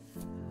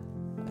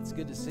It's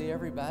good to see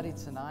everybody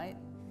tonight.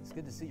 It's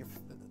good to see your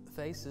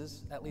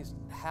faces, at least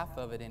half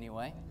of it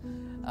anyway.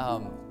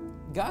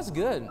 God's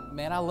good,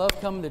 man. I love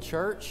coming to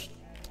church.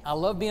 I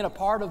love being a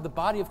part of the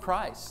body of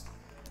Christ.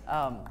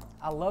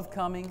 I love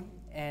coming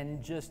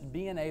and just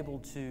being able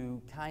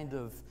to kind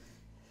of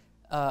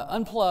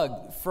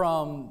unplug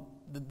from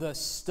the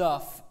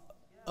stuff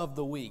of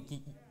the week.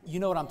 You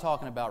know what I'm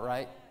talking about,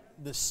 right?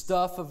 The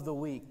stuff of the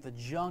week, the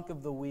junk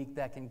of the week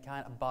that can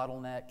kind of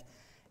bottleneck.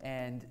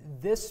 And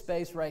this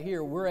space right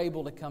here, we're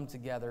able to come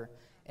together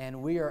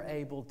and we are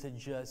able to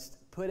just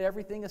put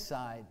everything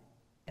aside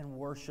and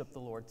worship the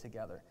Lord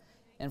together.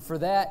 And for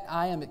that,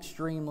 I am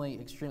extremely,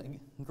 extremely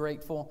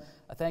grateful.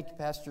 I thank you,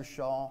 Pastor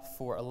Shaw,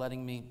 for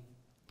letting me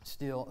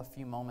steal a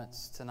few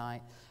moments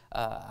tonight.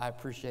 I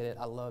appreciate it.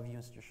 I love you,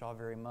 Mr. Shaw,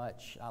 very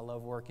much. I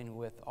love working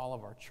with all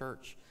of our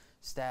church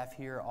staff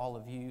here, all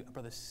of you,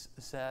 Brother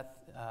Seth.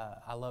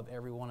 I love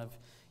every one of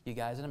you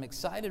guys, and I'm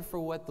excited for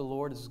what the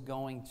Lord is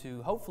going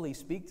to hopefully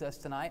speak to us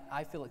tonight.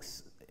 I feel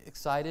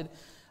excited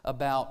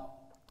about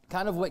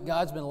kind of what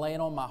God's been laying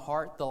on my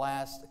heart the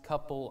last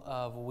couple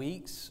of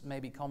weeks,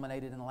 maybe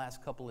culminated in the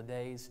last couple of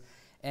days.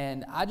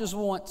 And I just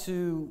want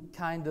to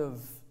kind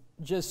of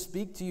just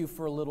speak to you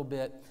for a little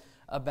bit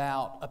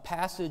about a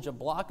passage, a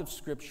block of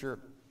Scripture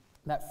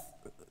that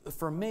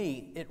for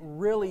me, it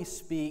really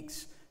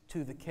speaks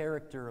to the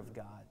character of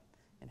God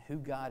and who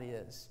God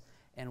is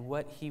and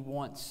what He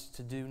wants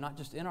to do, not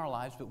just in our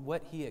lives, but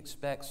what He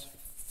expects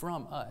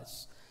from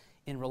us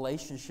in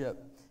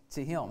relationship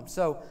to Him.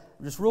 So,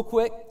 just real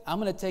quick, I'm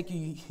going to take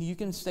you, you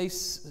can stay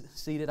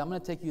seated, I'm going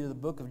to take you to the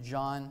book of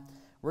John.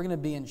 We're going to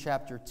be in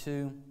chapter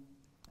 2,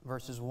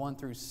 verses 1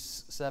 through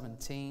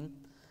 17.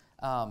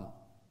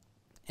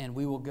 And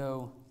we will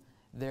go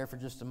there for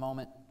just a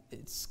moment.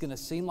 It's going to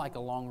seem like a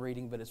long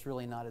reading, but it's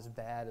really not as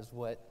bad as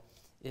what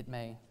it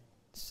may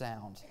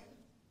sound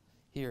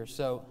here.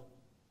 So,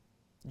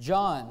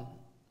 John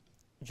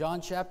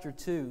chapter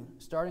 2,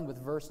 starting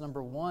with verse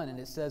number 1, and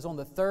it says, "On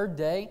the third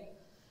day,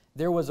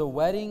 there was a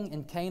wedding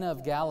in Cana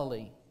of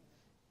Galilee,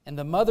 and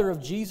the mother of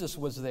Jesus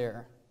was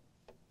there.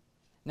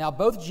 Now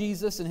both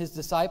Jesus and His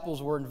disciples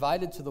were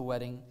invited to the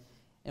wedding,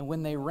 and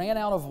when they ran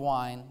out of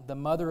wine, the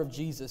mother of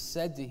Jesus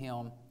said to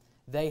Him,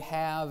 'They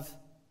have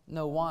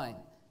no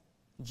wine.'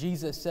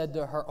 Jesus said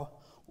to her,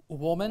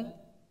 'Woman,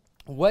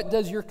 what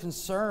does your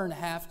concern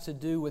have to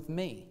do with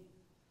me?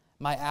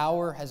 My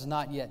hour has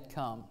not yet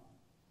come.'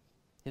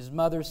 His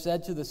mother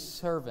said to the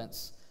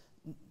servants,"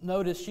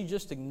 notice she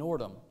just ignored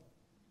them.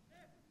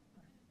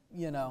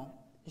 You know,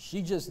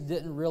 she just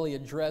didn't really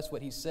address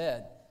what He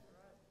said.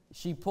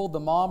 She pulled the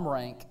mom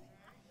rank.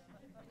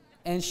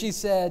 And she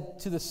said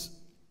to the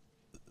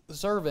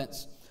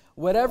servants,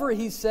 "Whatever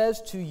He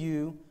says to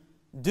you,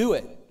 do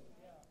it.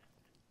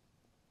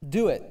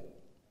 Do it."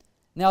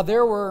 Now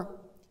there were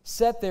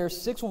set there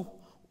 6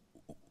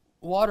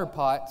 water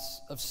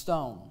pots of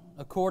stone,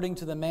 according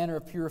to the manner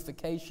of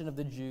purification of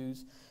the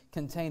Jews,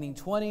 containing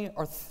 20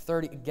 or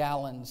 30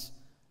 gallons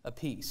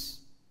apiece.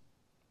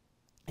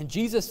 And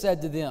Jesus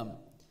said to them,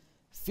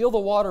 "Fill the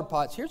water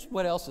pots." Here's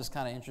what else is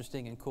kind of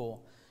interesting and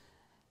cool.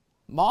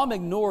 Mom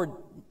ignored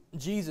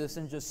Jesus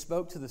and just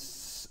spoke to the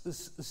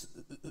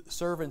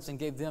servants and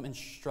gave them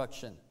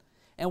instruction.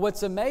 And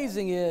what's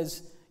amazing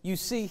is you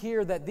see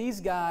here that these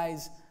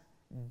guys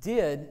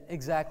did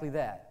exactly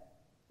that.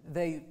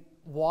 They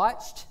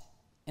watched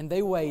and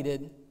they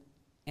waited,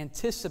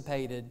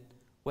 anticipated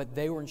what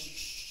they were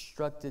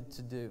instructed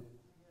to do.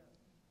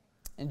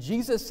 And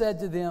Jesus said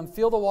to them,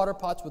 "Fill the water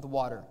pots with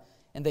water."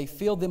 And they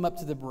filled them up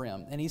to the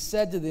brim. And He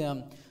said to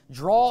them,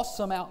 "Draw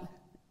some out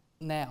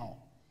now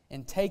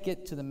and take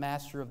it to the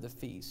master of the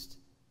feast."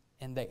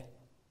 And they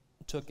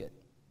took it.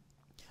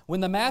 When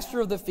the master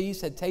of the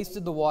feast had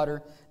tasted the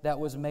water that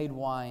was made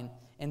wine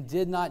and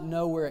did not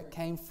know where it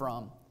came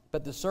from,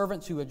 but the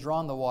servants who had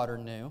drawn the water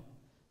knew,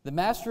 the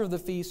master of the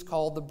feast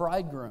called the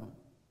bridegroom.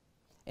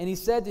 And he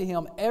said to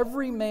him,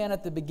 "Every man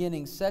at the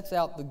beginning sets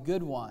out the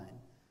good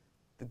wine,"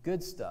 the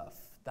good stuff,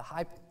 the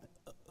high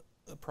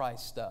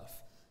price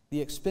stuff,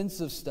 the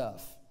expensive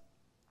stuff.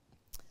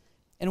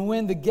 "And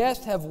when the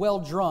guests have well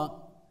drunk,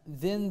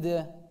 then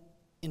the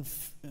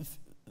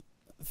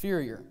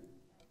inferior.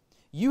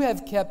 You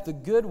have kept the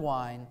good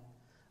wine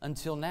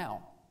until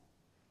now."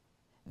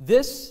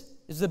 This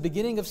is the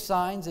beginning of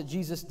signs that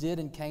Jesus did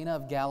in Cana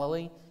of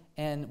Galilee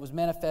and was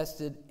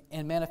manifested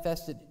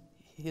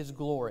His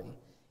glory,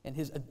 and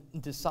His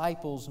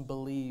disciples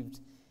believed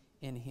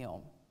in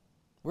Him.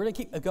 We're going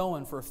to keep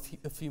going for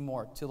a few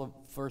more till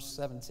verse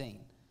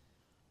 17.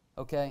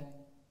 Okay?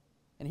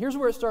 And here's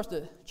where it starts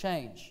to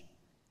change.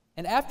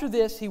 "And after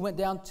this, He went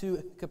down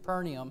to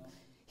Capernaum,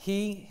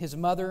 He, His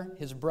mother,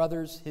 His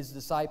brothers, His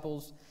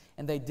disciples,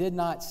 and they did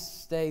not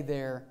stay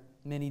there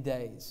many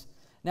days.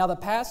 Now the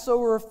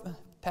Passover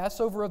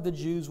of the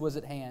Jews was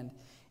at hand,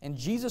 and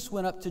Jesus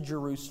went up to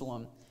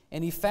Jerusalem,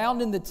 and He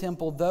found in the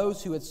temple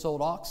those who had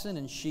sold oxen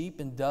and sheep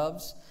and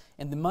doves,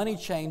 and the money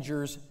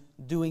changers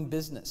doing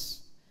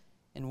business.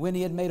 And when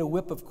He had made a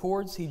whip of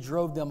cords, He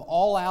drove them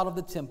all out of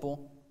the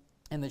temple,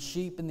 and the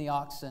sheep and the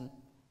oxen,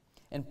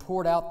 and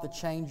poured out the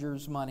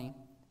changers' money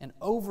and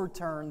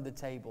overturned the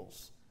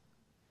tables.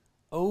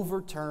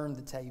 Overturned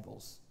the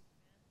tables.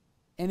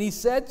 And he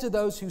said to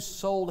those who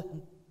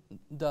sold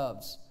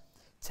doves,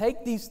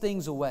 "Take these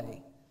things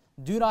away.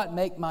 Do not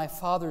make my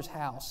Father's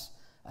house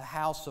a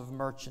house of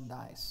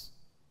merchandise."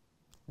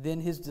 Then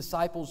his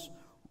disciples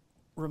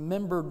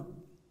remembered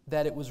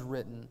that it was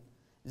written,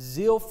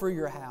 "Zeal for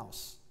your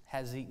house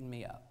has eaten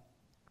me up."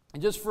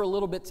 And just for a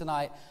little bit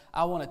tonight,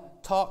 I want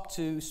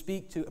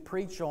to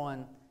preach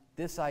on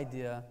this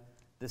idea,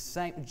 the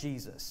same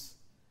Jesus,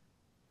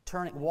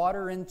 turning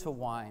water into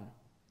wine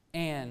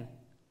and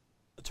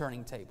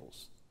turning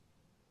tables.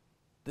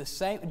 The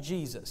same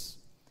Jesus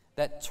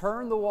that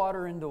turned the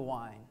water into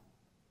wine,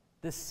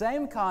 the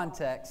same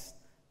context,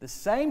 the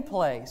same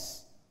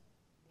place,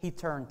 he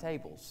turned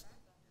tables.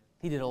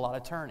 He did a lot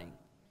of turning.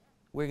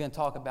 We're going to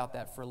talk about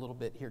that for a little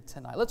bit here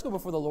tonight. Let's go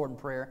before the Lord in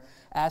prayer,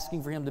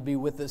 asking for Him to be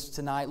with us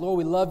tonight. Lord,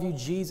 we love you,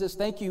 Jesus.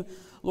 Thank you,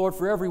 Lord,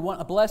 for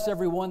everyone. Bless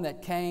everyone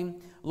that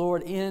came,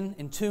 Lord, in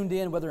and tuned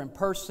in, whether in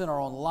person or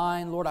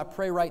online. Lord, I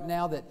pray right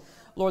now that,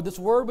 Lord, this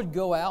word would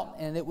go out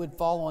and it would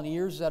fall on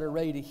ears that are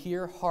ready to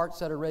hear, hearts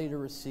that are ready to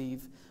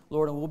receive.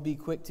 Lord, and we'll be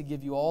quick to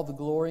give you all the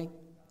glory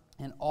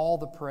and all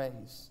the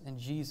praise. In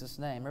Jesus'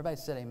 name. Everybody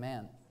said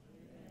amen.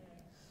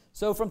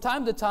 So from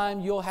time to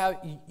time, you'll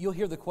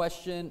hear the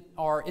question,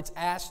 or it's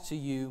asked to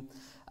you,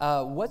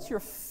 what's your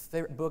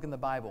favorite book in the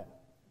Bible?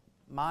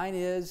 Mine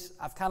is,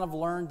 I've kind of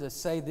learned to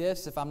say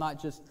this, if I'm not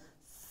just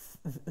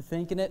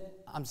thinking it,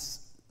 I'm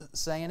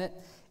saying it.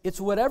 It's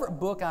whatever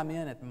book I'm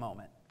in at the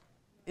moment.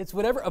 It's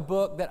whatever a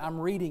book that I'm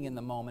reading in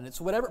the moment.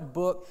 It's whatever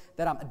book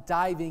that I'm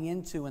diving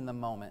into in the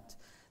moment.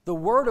 The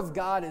Word of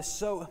God is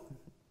so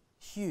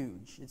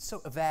huge, it's so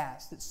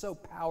vast, it's so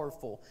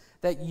powerful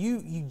that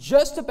you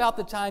just about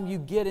the time you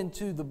get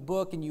into the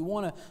book and you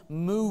want to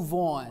move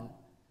on,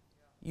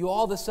 you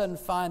all of a sudden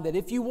find that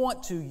if you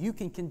want to, you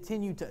can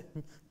continue to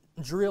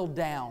drill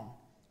down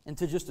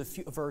into just a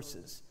few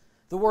verses.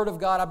 The Word of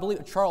God, I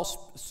believe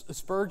Charles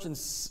Spurgeon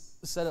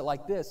said it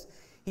like this.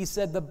 He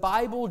said, the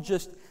Bible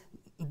just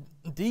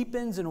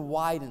deepens and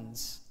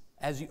widens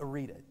as you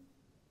read it.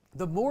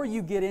 The more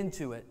you get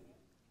into it,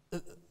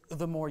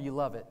 the more you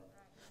love it.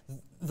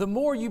 The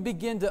more you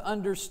begin to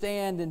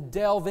understand and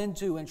delve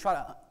into and try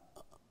to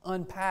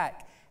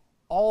unpack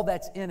all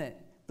that's in it,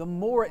 the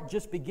more it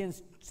just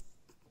begins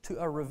to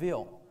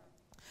reveal.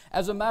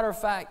 As a matter of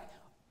fact,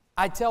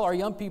 I tell our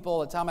young people all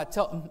the time, I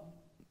tell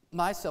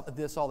myself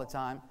this all the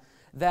time,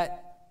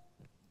 that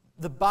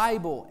the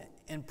Bible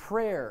and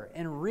prayer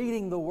and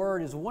reading the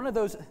Word is one of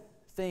those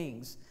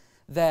things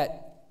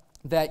that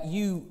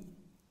you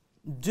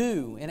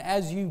do, and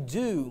as you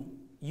do,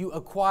 you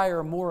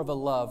acquire more of a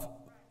love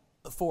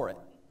for it.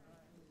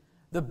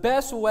 The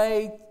best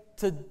way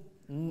to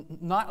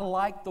not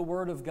like the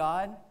Word of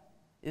God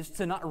is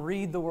to not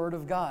read the Word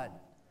of God.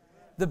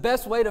 The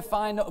best way to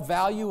find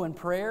value in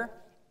prayer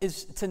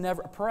is to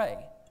never pray.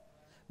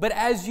 But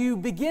as you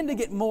begin to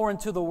get more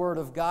into the Word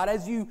of God,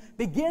 as you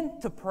begin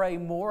to pray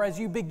more, as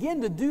you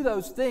begin to do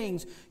those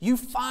things, you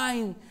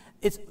find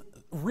its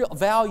real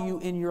value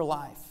in your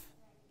life.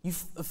 You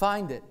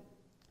find it.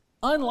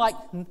 Unlike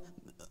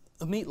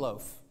a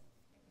meatloaf.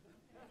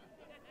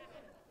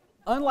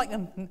 Unlike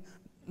a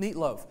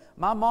meatloaf.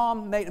 My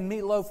mom made a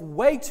meatloaf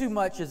way too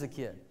much as a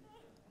kid.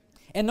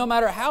 And no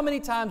matter how many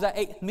times I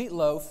ate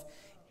meatloaf,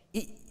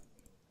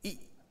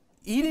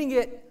 eating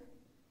it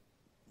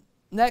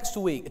next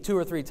week 2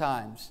 or 3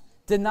 times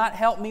did not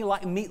help me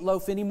like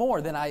meatloaf any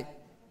more than I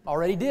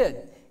already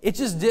did. It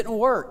just didn't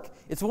work.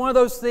 It's one of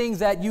those things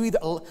that you either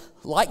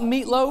like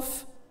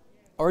meatloaf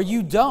or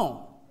you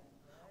don't.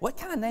 What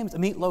kind of name is a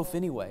meatloaf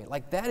anyway?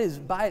 Like that is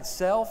by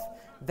itself,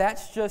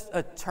 that's just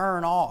a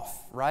turn off,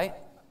 right?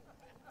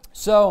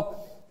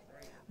 So,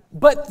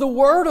 but the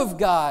Word of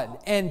God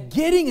and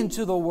getting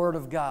into the Word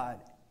of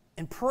God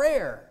and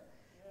prayer,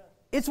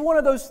 it's one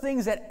of those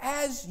things that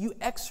as you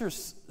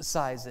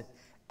exercise it,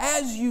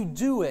 as you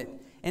do it,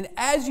 and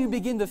as you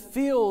begin to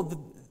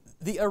feel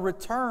a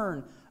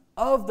return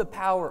of the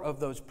power of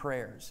those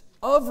prayers,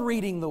 of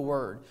reading the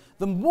Word,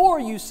 the more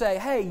you say,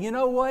 hey, you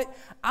know what?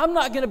 I'm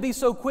not going to be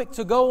so quick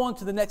to go on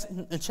to the next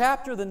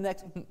chapter, the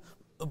next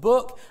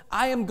book.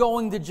 I am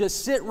going to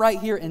just sit right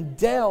here and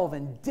delve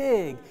and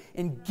dig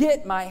and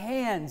get my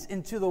hands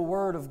into the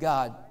Word of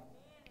God.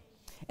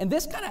 And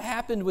this kind of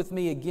happened with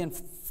me again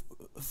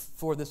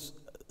for this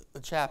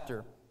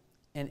chapter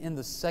and in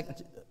the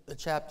second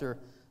chapter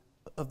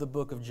of the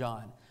book of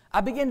John.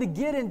 I began to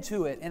get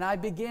into it and I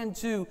began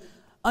to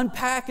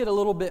unpack it a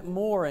little bit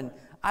more, and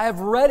I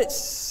have read it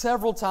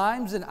several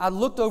times and I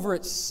looked over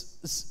it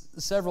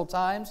several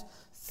times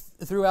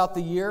throughout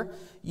the year.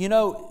 You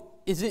know,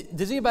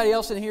 does anybody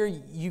else in here,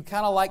 you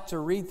kind of like to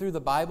read through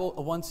the Bible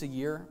once a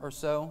year or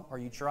so, or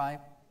you try?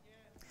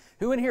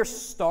 Who in here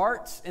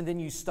starts and then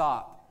you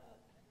stop,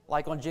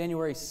 like on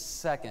January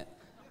 2nd?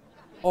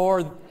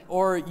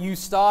 Or you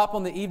stop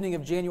on the evening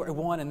of January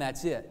 1 and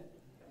that's it?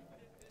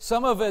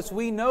 Some of us,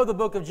 we know the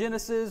book of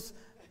Genesis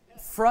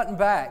front and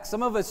back.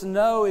 Some of us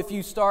know, if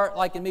you start,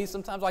 like in me,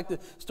 sometimes I like to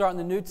start in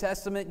the New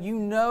Testament, you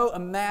know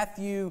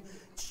Matthew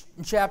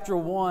chapter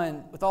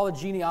 1 with all the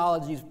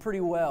genealogies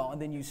pretty well,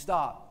 and then you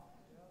stop.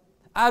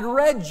 I'd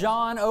read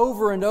John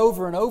over and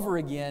over and over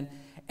again,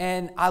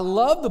 and I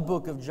love the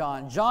book of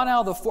John. John,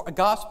 out of the four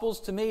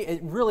Gospels, to me,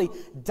 it really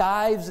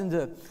dives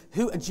into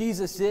who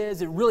Jesus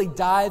is. It really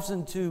dives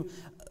into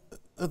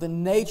the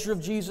nature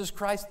of Jesus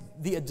Christ,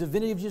 the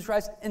divinity of Jesus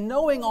Christ. And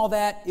knowing all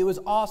that, it was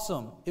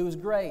awesome. It was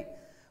great.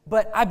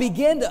 But I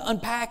began to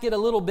unpack it a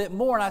little bit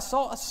more, and I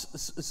saw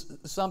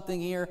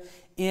something here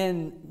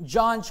in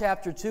John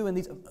chapter 2 in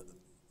these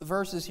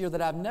verses here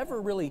that I've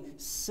never really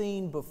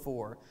seen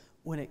before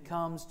when it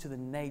comes to the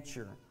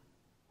nature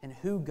and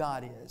who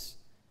God is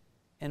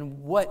and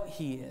what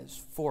He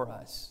is for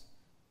us.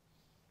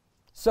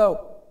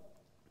 So,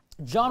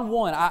 John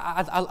 1,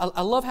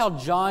 I love how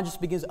John just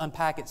begins to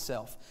unpack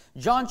itself.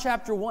 John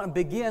chapter 1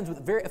 begins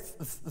with very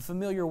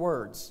familiar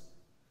words.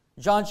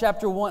 John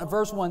chapter 1,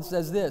 verse 1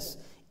 says this,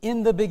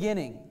 in the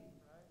beginning.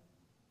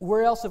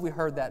 Where else have we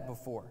heard that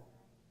before?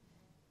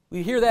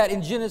 We hear that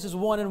in Genesis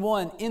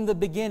 1:1. In the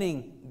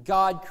beginning,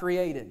 God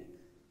created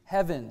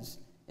heavens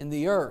and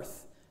the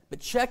earth. But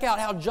check out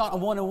how John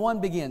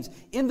 1:1 begins.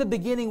 In the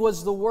beginning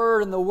was the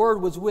Word, and the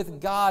Word was with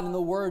God, and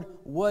the Word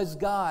was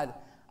God.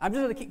 I'm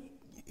just going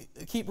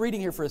to keep reading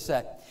here for a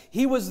sec.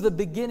 He was the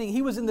beginning.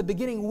 He was in the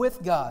beginning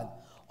with God.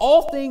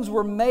 All things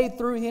were made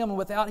through Him, and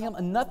without Him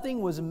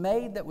nothing was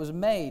made that was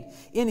made.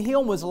 In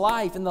Him was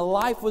life, and the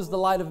life was the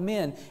light of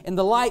men. And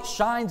the light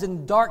shines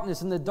in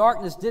darkness, and the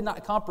darkness did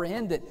not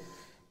comprehend it.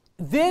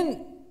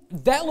 Then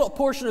that little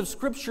portion of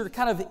Scripture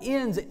kind of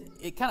ends,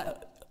 it kind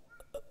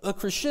of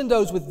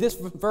crescendos with this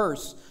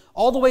verse,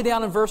 all the way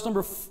down in verse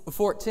number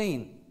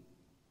 14.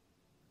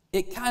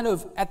 It kind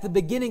of, at the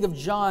beginning of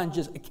John,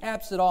 just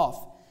caps it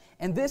off.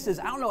 And this is,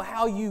 I don't know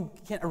how you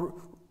can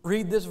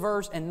read this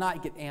verse and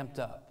not get amped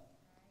up,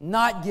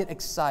 not get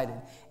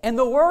excited. And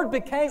the Word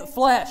became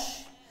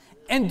flesh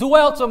and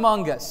dwelt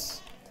among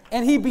us.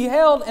 And we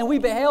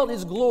beheld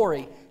His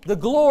glory, the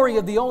glory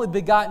of the only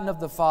begotten of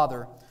the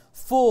Father,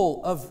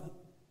 full of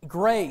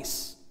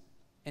grace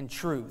and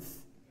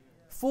truth.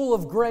 Full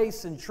of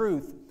grace and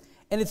truth.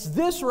 And it's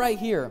this right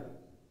here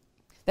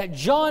that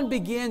John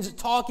begins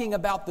talking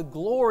about the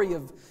glory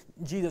of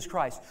Jesus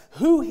Christ,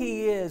 who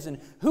He is and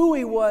who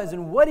He was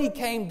and what He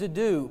came to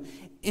do.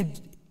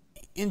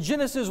 In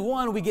Genesis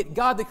 1, we get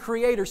God the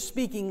Creator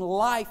speaking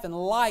life and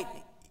light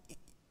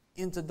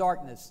into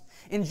darkness.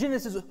 In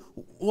Genesis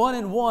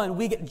 1:1,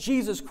 we get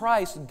Jesus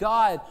Christ,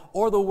 God,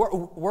 or the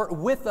Word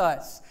with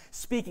us,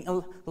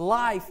 speaking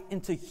life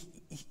into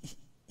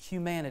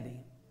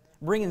humanity,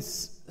 bringing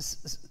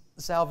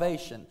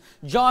salvation.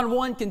 John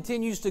 1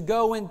 continues to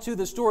go into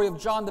the story of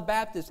John the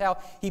Baptist, how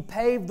he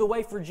paved the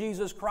way for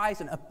Jesus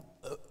Christ and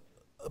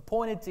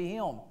appointed to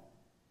Him.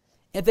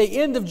 At the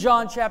end of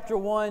John chapter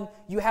 1,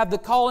 you have the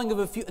calling of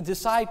a few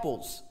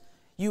disciples.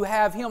 You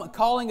have Him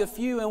calling a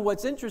few, and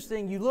what's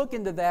interesting, you look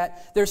into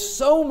that, there's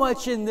so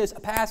much in this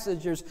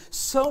passage, there's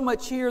so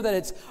much here that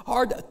it's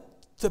hard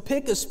to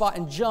pick a spot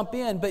and jump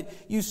in, but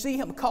you see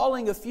Him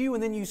calling a few,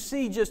 and then you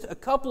see just a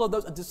couple of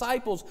those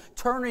disciples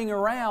turning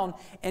around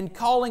and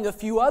calling a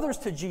few others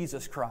to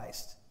Jesus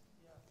Christ.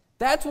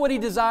 That's what He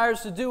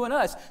desires to do in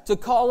us, to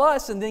call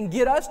us and then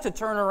get us to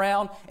turn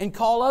around and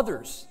call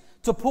others,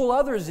 to pull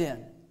others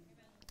in.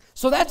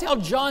 So that's how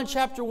John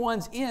chapter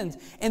 1 ends.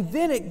 And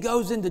then it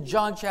goes into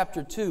John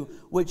chapter 2,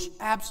 which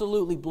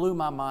absolutely blew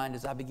my mind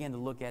as I began to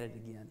look at it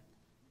again.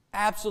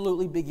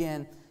 Absolutely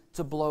began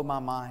to blow my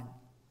mind.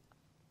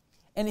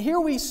 And here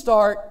we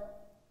start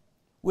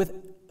with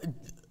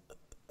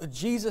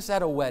Jesus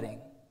at a wedding.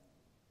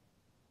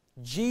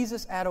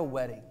 Jesus at a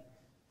wedding.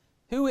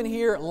 Who in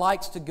here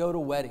likes to go to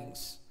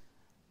weddings?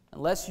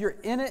 Unless you're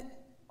in it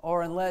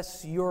or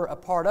unless you're a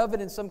part of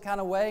it in some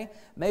kind of way,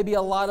 maybe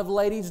a lot of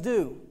ladies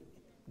do.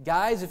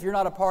 Guys, if you're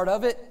not a part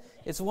of it,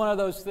 it's one of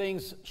those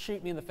things,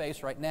 shoot me in the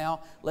face right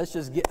now. Let's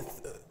just get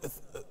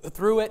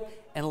through it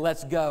and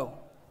let's go.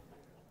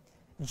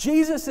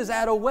 Jesus is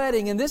at a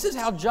wedding, and this is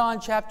how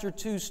John chapter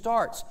 2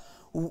 starts.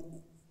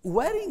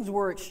 Weddings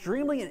were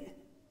extremely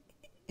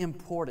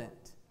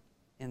important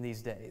in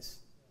these days.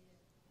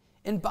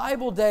 In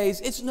Bible days,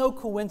 it's no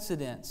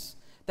coincidence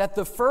that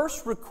the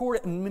first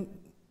recorded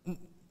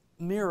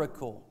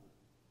miracle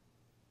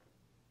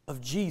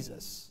of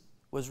Jesus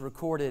was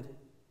recorded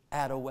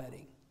at a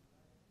wedding.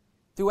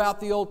 Throughout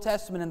the Old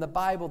Testament and the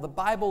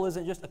Bible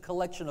isn't just a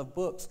collection of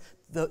books.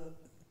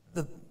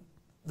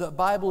 The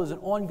Bible is an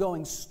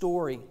ongoing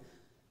story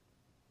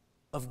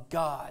of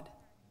God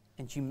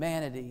and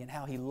humanity and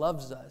how He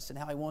loves us and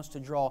how He wants to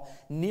draw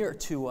near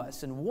to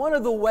us. And one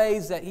of the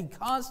ways that He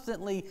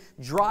constantly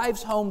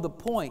drives home the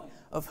point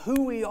of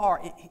who we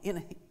are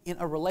in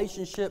a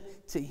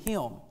relationship to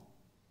Him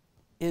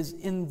is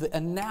in the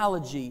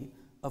analogy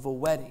of a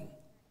wedding.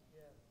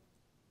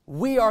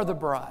 We are the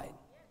bride.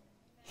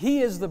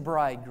 He is the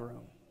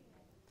bridegroom.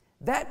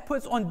 That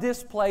puts on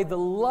display the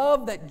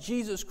love that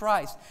Jesus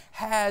Christ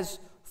has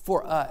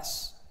for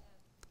us.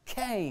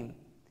 Came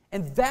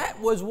And that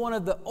was one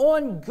of the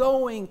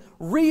ongoing,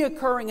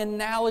 reoccurring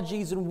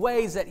analogies and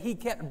ways that he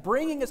kept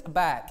bringing us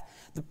back.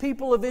 The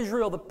people of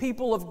Israel, the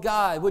people of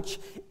God, which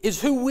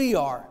is who we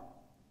are.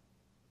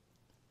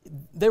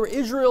 They were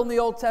Israel in the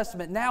Old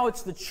Testament. Now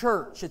it's the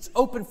church. It's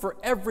open for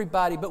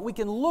everybody. But we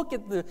can look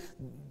at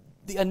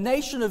a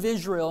nation of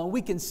Israel, and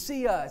we can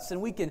see us,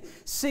 and we can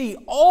see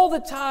all the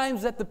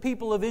times that the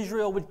people of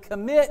Israel would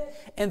commit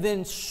and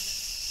then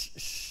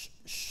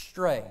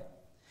stray.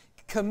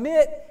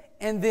 Commit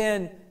and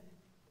then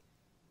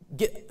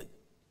get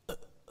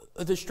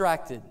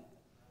distracted.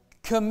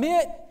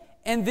 Commit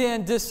and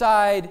then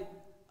decide,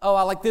 oh,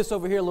 I like this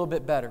over here a little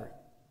bit better.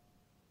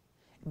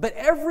 But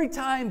every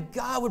time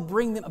God would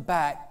bring them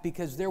back,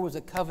 because there was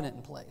a covenant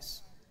in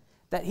place,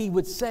 that He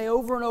would say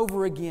over and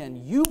over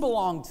again, you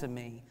belong to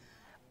me,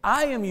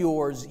 I am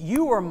yours,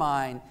 you are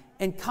mine,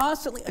 and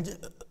constantly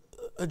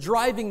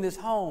driving this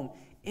home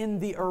in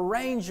the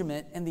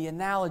arrangement and the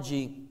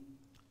analogy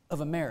of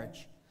a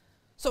marriage.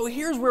 So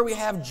here's where we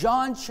have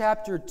John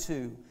chapter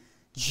 2,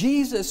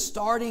 Jesus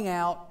starting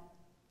out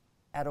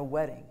at a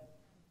wedding.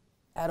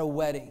 At a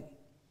wedding.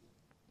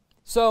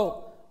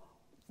 So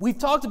we've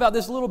talked about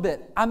this a little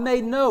bit. I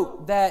made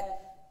note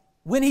that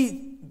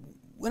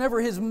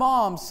whenever his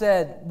mom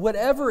said,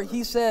 whatever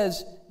he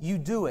says, you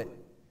do it,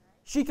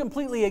 she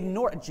completely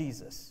ignored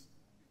Jesus.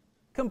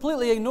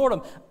 Completely ignored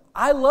him.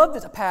 I love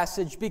this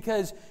passage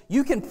because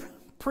you can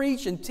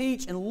preach and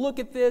teach and look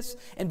at this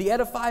and be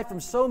edified from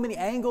so many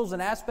angles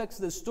and aspects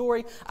of this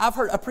story. I've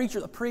heard a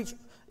preacher preach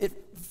it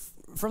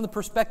from the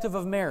perspective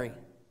of Mary.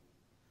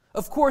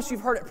 Of course,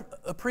 you've heard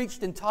it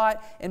preached and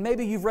taught, and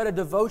maybe you've read a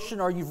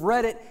devotion or you've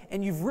read it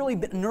and you've really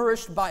been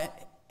nourished by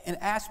an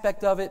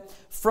aspect of it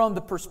from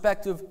the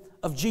perspective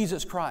of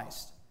Jesus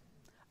Christ.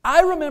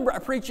 I remember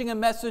preaching a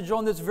message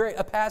on this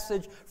a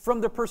passage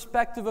from the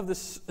perspective of the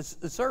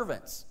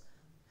servants.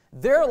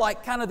 They're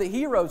like kind of the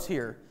heroes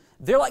here.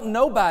 They're like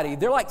nobody.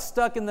 They're like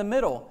stuck in the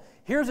middle.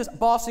 Here's this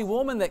bossy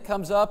woman that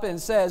comes up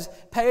and says,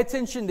 pay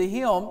attention to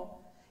him.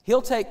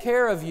 He'll take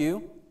care of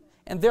you.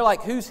 And they're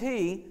like, who's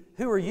he?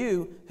 Who are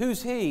you?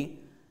 Who's he?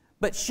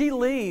 But she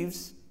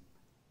leaves,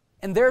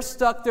 and they're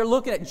stuck. They're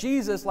looking at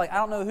Jesus like, I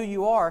don't know who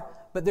you are,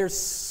 but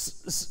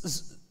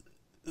there's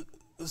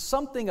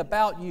something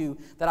about you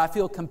that I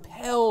feel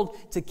compelled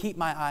to keep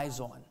my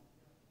eyes on.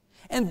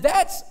 And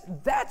that's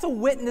a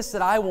witness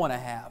that I want to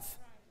have.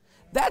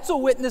 That's a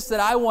witness that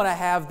I want to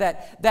have,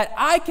 that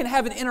I can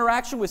have an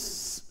interaction with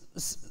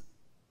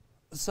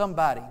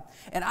somebody.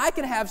 And I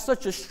can have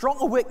such a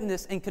strong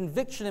witness and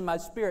conviction in my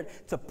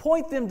spirit to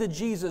point them to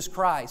Jesus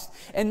Christ.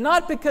 And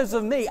not because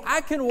of me,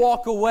 I can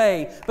walk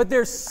away, but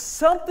there's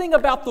something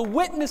about the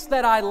witness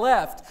that I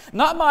left.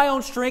 Not my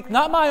own strength,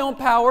 not my own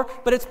power,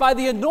 but it's by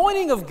the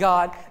anointing of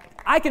God.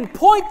 I can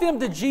point them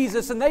to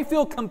Jesus, and they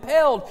feel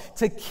compelled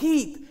to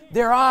keep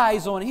their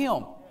eyes on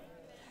Him.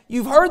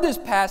 You've heard this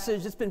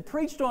passage. It's been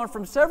preached on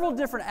from several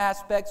different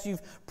aspects.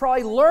 You've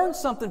probably learned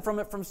something from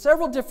it from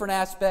several different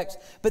aspects.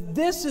 But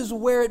this is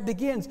where it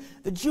begins.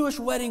 The Jewish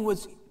wedding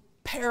was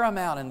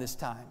paramount in this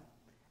time.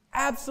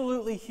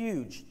 Absolutely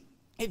huge.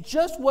 It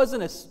just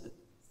wasn't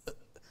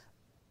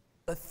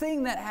a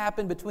thing that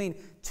happened between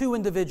two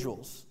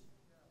individuals.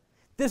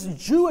 This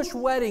Jewish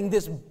wedding,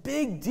 this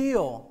big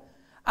deal.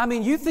 I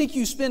mean, you think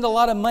you spend a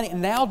lot of money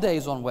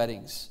nowadays on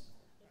weddings.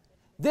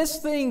 This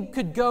thing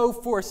could go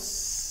for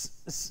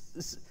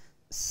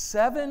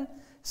 7,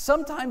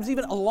 sometimes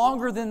even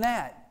longer than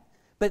that.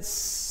 But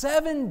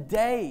 7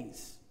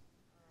 days.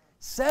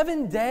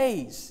 7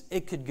 days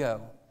it could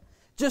go.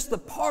 Just the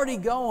party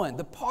going.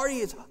 The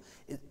party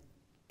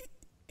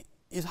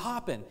is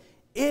hopping.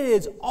 It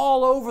is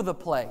all over the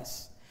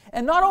place.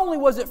 And not only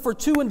was it for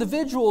two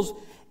individuals,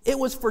 it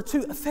was for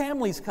two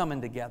families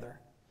coming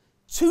together.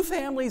 Two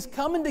families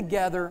coming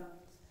together,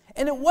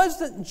 and it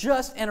wasn't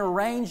just an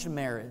arranged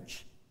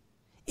marriage.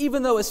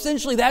 Even though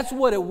essentially that's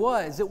what it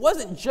was. It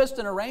wasn't just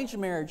an arranged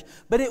marriage,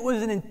 but it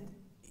was an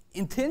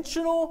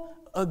intentional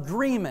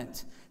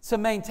agreement to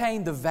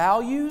maintain the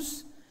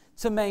values,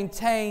 to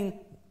maintain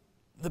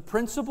the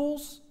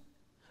principles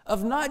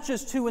of not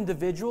just two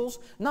individuals,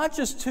 not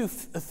just two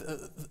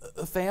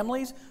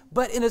families,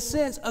 but in a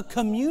sense, a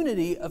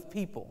community of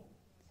people.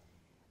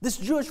 This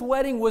Jewish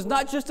wedding was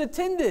not just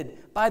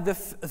attended by the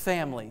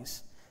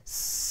families.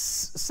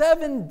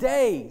 7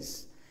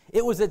 days,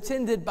 it was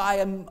attended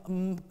by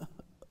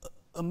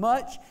a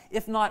much,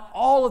 if not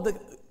all of the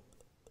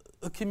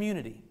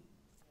community.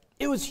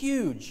 It was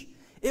huge.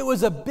 It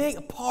was a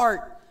big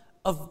part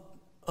of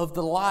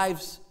the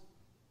lives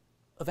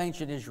of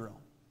ancient Israel.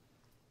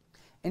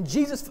 And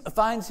Jesus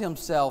finds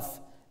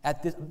himself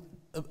at this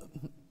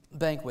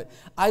banquet.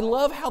 I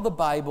love how the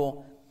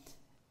Bible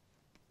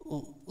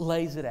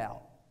lays it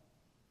out.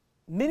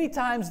 Many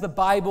times the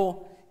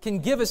Bible can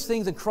give us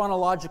things in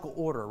chronological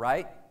order,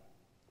 right?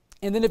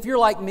 And then if you're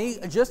like me,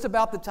 just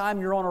about the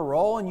time you're on a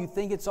roll and you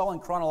think it's all in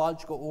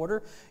chronological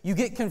order, you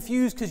get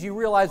confused because you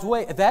realize,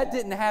 wait, that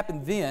didn't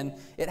happen then.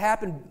 It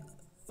happened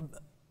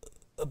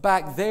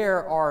back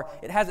there, or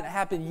it hasn't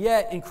happened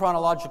yet in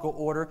chronological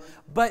order.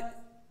 But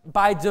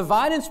by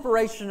divine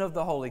inspiration of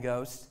the Holy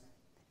Ghost,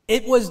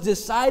 it was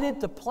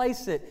decided to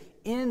place it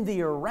in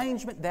the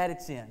arrangement that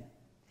it's in.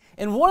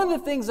 And one of the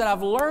things that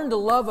I've learned to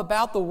love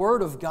about the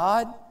Word of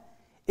God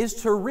is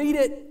to read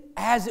it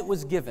as it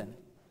was given.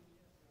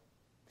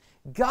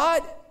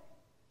 God,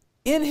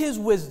 in His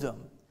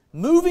wisdom,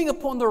 moving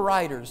upon the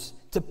writers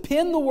to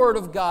pen the Word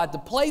of God, to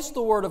place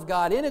the Word of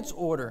God in its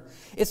order.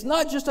 It's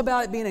not just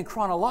about it being in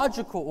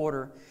chronological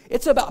order.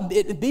 It's about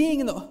it being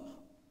in the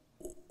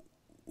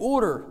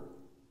order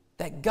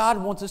that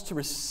God wants us to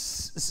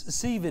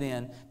receive it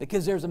in,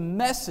 because there's a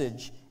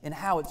message in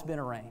how it's been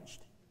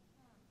arranged.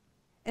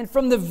 And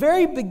from the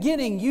very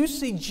beginning, you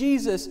see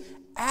Jesus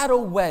at a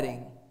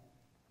wedding,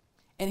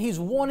 and He's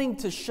wanting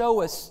to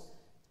show us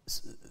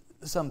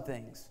some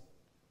things.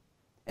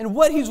 And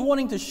what He's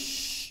wanting to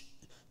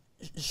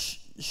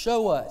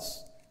show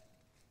us,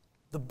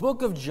 the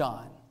book of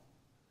John,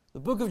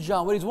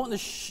 what He's wanting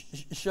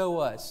to show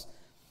us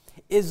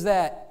is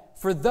that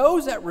for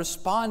those that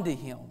respond to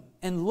Him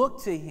and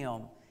look to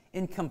Him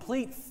in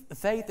complete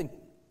faith and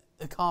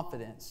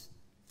confidence,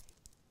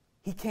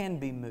 He can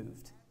be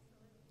moved.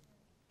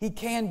 He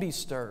can be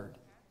stirred.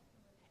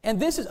 And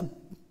this is a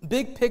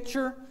big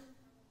picture.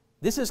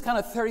 This is kind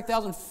of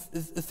 30,000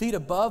 feet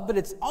above, but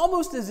it's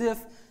almost as if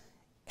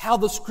how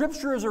the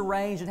Scripture is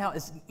arranged and how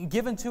it's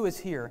given to us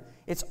here,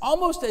 it's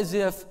almost as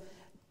if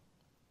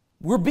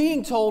we're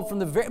being told from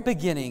the very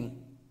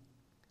beginning,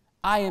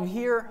 I am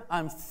here,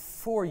 I'm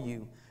for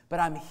you, but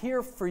I'm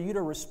here for you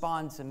to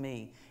respond to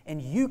me,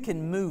 and you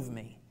can move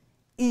me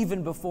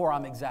even before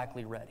I'm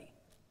exactly ready.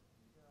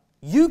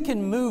 You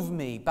can move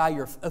me by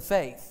your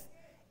faith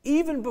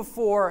even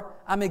before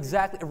I'm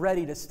exactly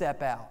ready to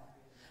step out.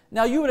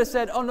 Now, you would have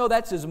said, oh no,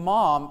 that's his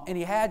mom, and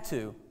he had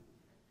to.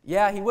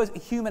 Yeah, he was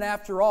human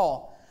after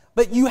all.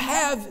 But you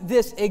have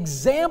this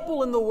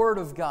example in the Word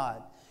of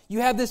God. You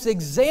have this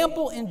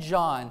example in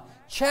John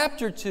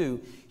chapter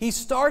 2. He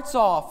starts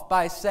off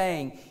by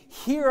saying,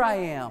 here I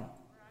am.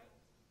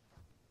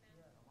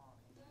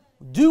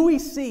 Do we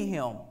see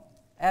Him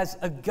as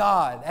a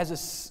God, as a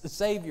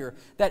Savior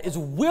that is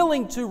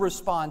willing to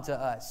respond to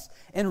us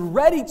and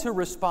ready to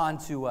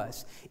respond to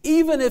us,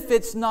 even if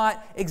it's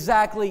not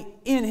exactly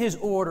in His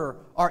order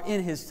or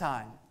in His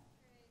time?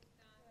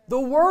 The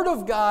Word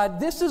of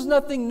God, this is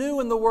nothing new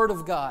in the Word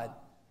of God.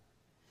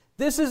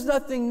 This is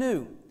nothing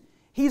new.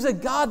 He's a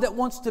God that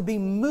wants to be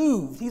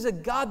moved. He's a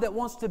God that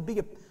wants to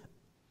be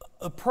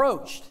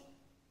approached.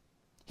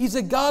 He's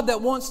a God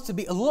that wants to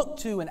be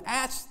looked to and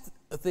asked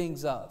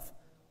things of.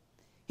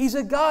 He's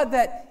a God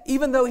that,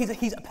 even though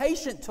He's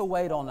patient to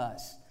wait on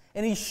us,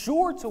 and He's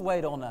sure to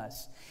wait on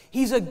us,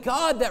 He's a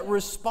God that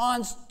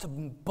responds to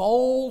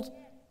bold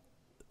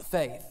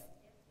faith.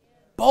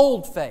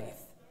 Bold faith.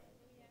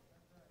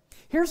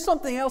 Here's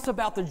something else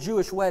about the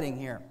Jewish wedding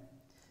here.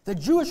 The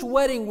Jewish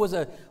wedding was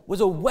a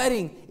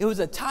wedding. It was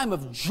a time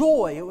of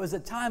joy. It was a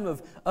time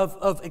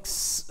of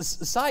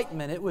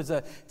excitement. It was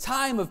a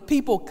time of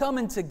people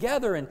coming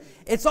together. And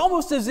it's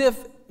almost as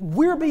if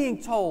we're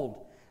being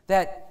told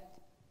that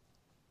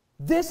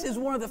this is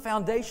one of the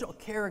foundational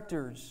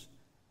characters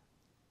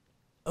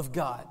of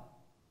God.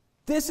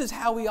 This is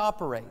how He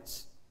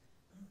operates.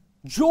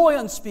 Joy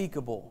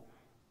unspeakable,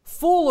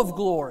 full of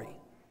glory.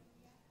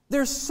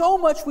 There's so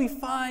much we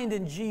find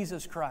in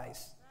Jesus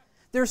Christ.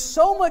 There's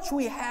so much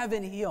we have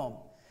in Him.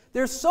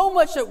 There's so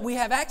much that we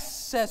have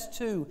access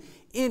to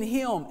in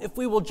Him if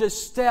we will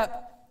just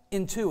step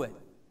into it.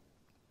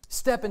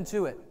 Step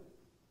into it.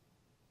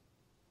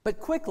 But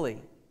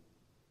quickly,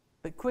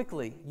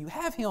 you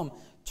have Him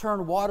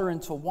turn water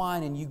into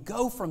wine, and you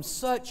go from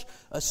such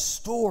a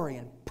story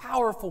and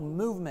powerful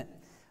movement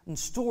and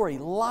story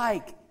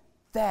like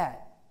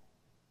that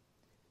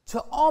to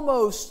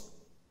almost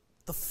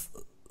the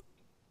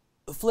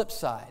flip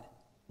side,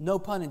 no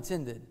pun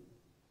intended,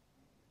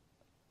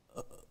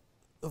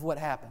 of what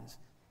happens.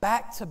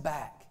 Back to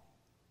back.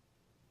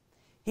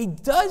 He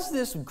does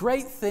this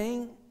great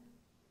thing,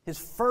 His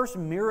first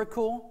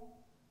miracle,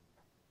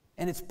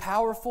 and it's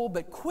powerful,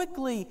 but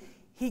quickly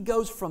He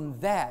goes from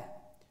that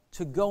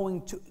to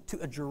going to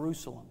a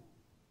Jerusalem.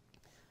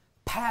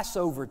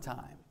 Passover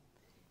time.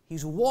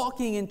 He's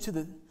walking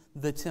into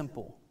the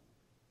temple.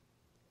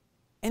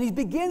 And He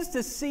begins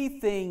to see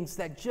things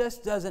that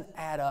just doesn't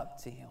add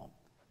up to Him.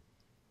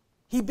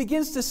 He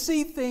begins to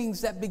see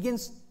things that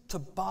begins to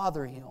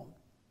bother Him.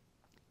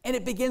 And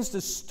it begins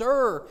to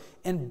stir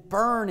and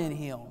burn in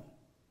Him.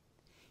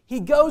 He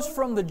goes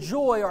from the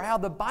joy, or how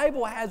the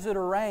Bible has it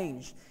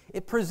arranged.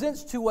 It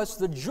presents to us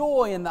the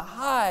joy and the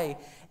high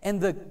and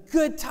the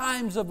good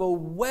times of a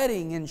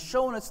wedding, and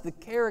showing us the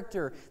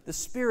character, the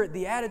spirit,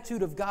 the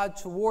attitude of God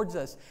towards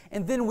us.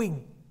 And then we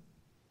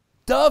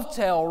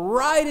dovetail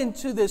right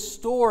into this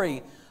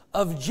story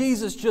of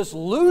Jesus just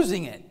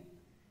losing it.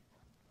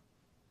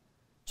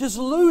 Just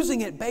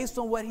losing it based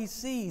on what He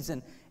sees.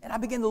 And I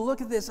begin to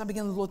look at this. I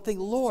begin to think,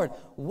 Lord,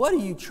 what are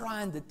you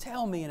trying to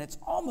tell me? And it's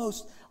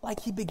almost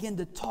like He began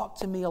to talk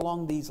to me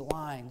along these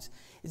lines.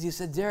 As He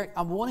said, Derick,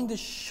 I'm wanting to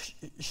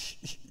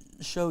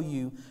show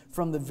you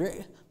from the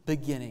very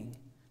beginning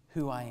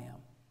who I am.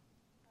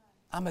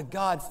 I'm a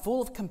God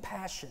full of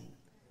compassion.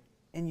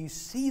 And you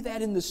see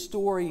that in the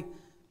story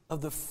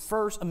of the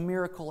first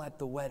miracle at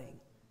the wedding.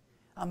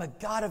 I'm a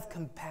God of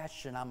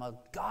compassion. I'm a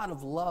God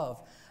of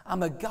love.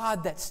 I'm a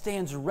God that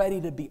stands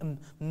ready to be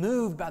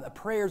moved by the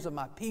prayers of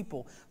my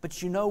people.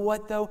 But you know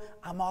what, though?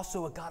 I'm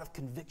also a God of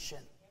conviction.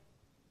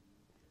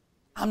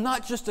 I'm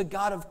not just a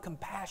God of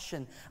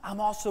compassion.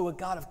 I'm also a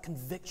God of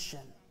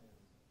conviction.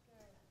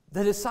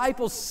 The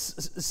disciples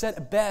said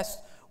it best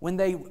when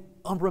they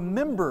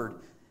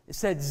remembered. It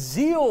said,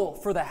 zeal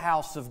for the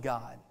house of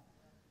God.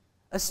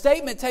 A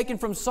statement taken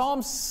from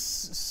Psalm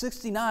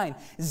 69.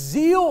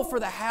 Zeal for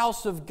the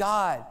house of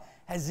God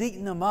has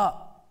eaten them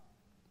up.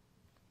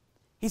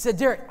 He said,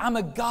 Derick, I'm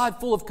a God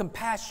full of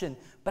compassion,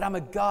 but I'm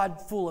a God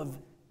full of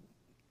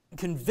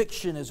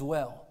conviction as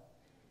well.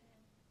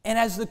 And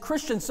as the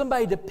Christian,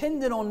 somebody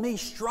dependent on me,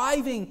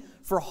 striving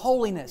for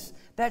holiness,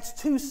 that's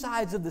two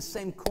sides of the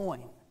same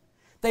coin.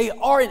 They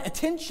are in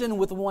tension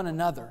with one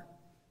another.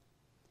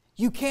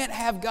 You can't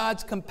have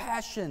God's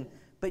compassion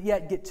but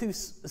yet get too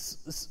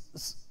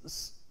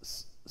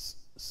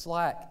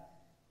slack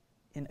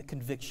in a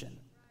conviction.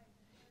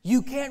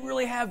 You can't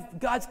really have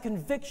God's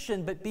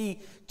conviction but be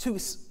too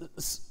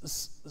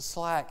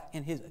slack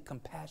in His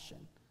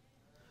compassion.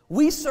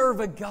 We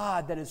serve a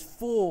God that is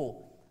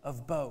full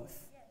of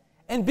both.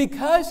 And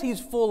because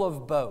He's full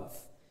of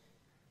both,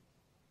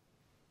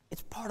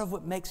 it's part of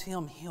what makes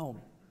Him Him.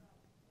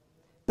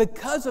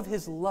 Because of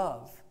His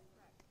love,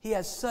 He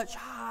has such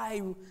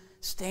high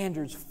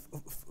standards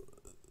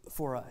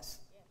for us.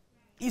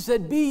 He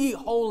said, be ye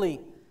holy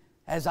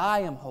as I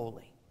am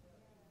holy.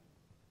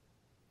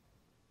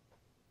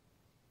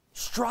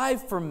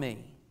 Strive for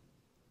me.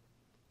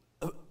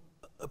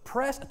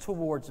 Press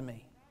towards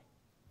me.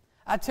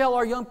 I tell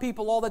our young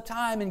people all the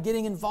time in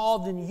getting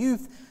involved in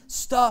youth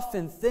stuff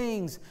and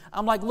things,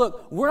 I'm like,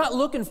 look, we're not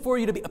looking for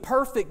you to be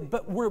perfect,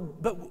 but what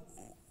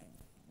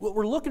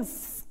we're looking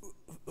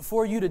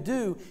for you to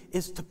do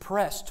is to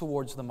press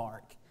towards the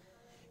mark.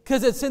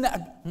 Because it's in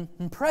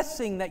that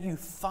pressing that you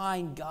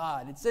find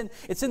God.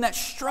 It's in that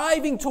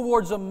striving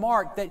towards a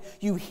mark that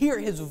you hear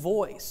His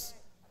voice.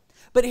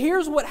 But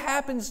here's what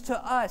happens to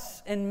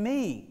us and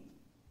me.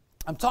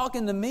 I'm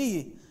talking to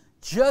me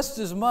just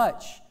as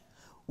much.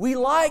 We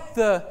like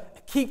the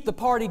keep the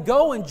party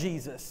going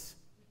Jesus.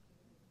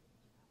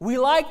 We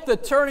like the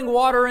turning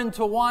water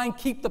into wine,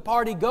 keep the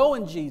party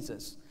going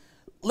Jesus.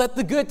 Let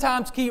the good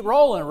times keep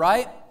rolling,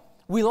 right?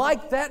 We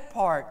like that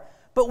part.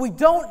 But we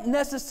don't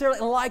necessarily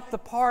like the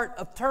part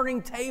of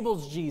turning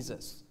tables,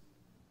 Jesus.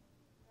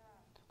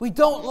 We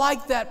don't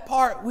like that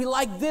part. We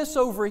like this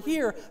over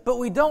here, but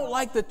we don't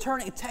like the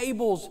turning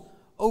tables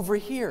over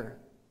here.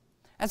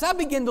 As I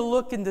begin to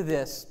look into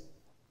this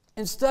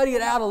and study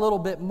it out a little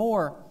bit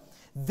more,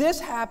 this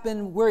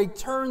happened where He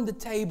turned the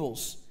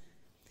tables.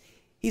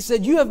 He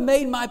said, you have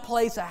made my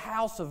place a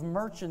house of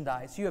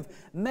merchandise. You have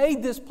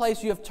made this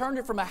place, you have turned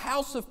it from a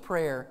house of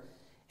prayer,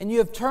 and you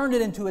have turned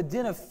it into a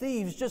den of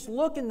thieves, just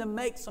looking to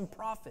make some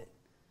profit.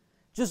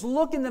 Just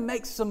looking to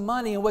make some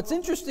money. And what's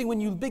interesting,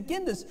 when you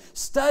begin to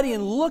study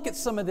and look at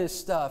some of this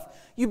stuff,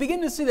 you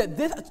begin to see that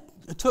this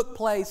took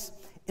place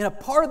in a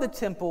part of the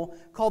temple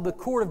called the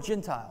Court of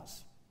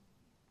Gentiles.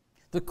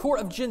 The Court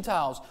of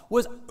Gentiles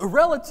was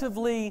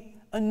relatively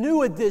a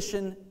new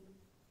addition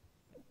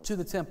to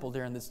the temple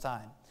during this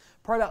time.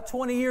 Probably about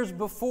 20 years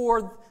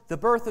before the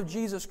birth of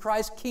Jesus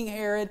Christ, King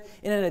Herod,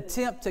 in an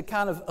attempt to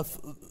kind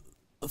of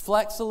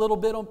flex a little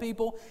bit on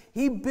people,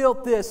 he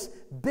built this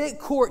big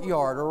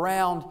courtyard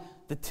around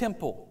the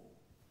temple.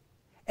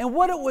 And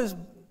what it was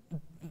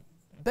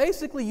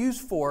basically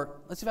used for,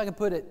 let's see if I can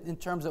put it in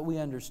terms that we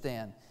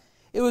understand.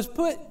 It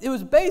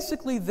was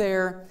basically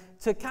there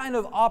to kind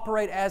of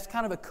operate as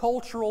kind of a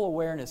cultural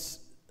awareness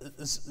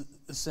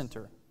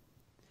center.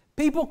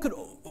 People could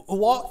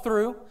walk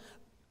through.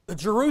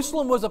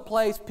 Jerusalem was a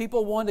place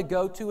people wanted to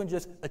go to and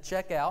just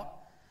check out.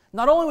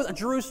 Not only was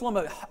Jerusalem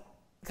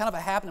kind of a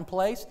happening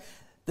place,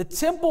 the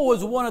temple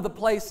was one of the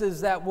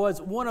places that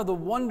was one of the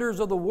wonders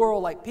of the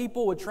world. Like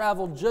people would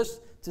travel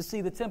just to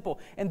see the temple.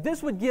 And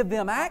this would give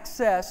them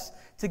access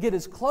to get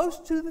as close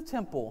to the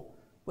temple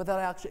without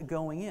actually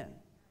going in.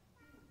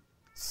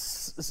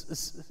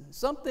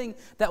 Something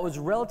that was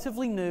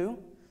relatively new,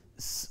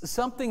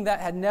 something that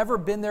had never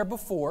been there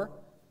before.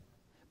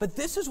 But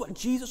this is what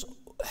Jesus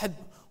had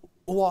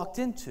walked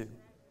into.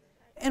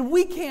 And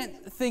we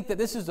can't think that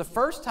this is the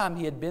first time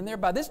He had been there.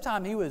 By this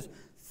time He was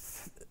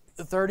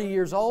 30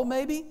 years old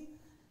maybe.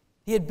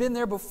 He had been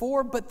there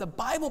before, but the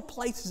Bible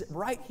places it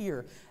right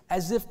here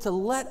as if to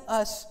let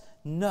us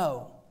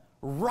know,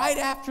 right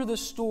after the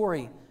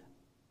story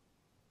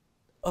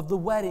of the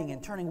wedding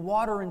and turning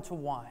water into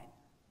wine,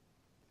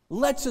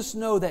 lets us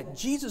know that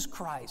Jesus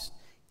Christ,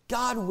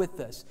 God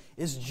with us,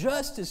 is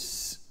just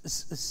as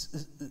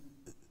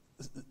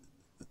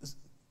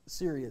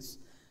serious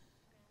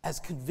as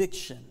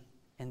conviction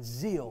and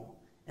zeal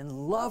and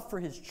love for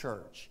His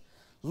church,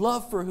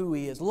 love for who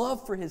He is,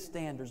 love for His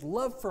standards,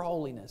 love for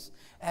holiness,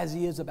 as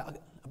He is about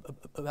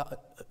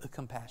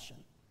compassion.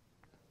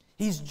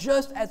 He's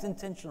just as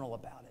intentional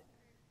about it.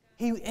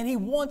 He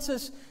wants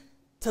us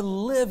to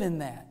live in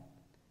that.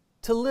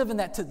 To live in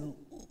that, to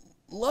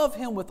love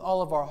Him with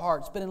all of our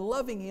hearts. But in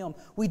loving Him,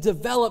 we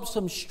develop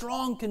some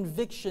strong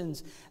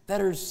convictions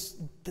that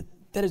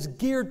is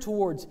geared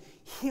towards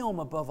Him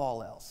above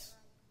all else.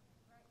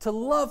 To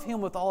love Him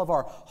with all of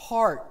our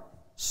heart,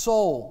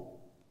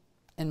 soul,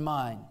 and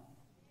mind.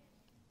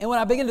 And when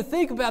I began to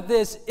think about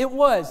this, it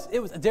was,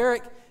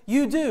 Derick,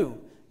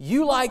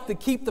 you like the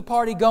keep the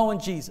party going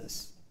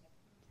Jesus.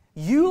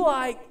 You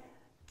like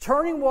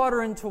turning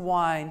water into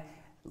wine.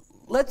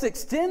 Let's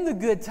extend the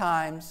good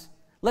times.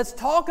 Let's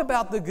talk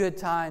about the good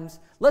times.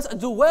 Let's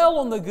dwell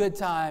on the good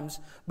times.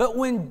 But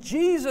when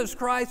Jesus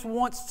Christ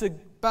wants to,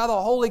 by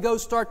the Holy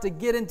Ghost, start to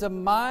get into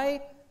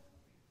my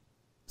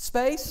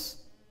space,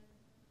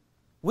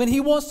 when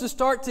He wants to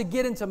start to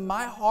get into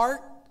my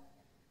heart,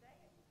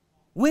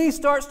 when He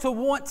starts to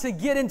want to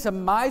get into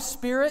my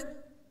spirit,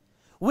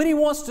 when He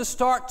wants to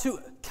start to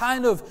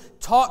kind of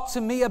talk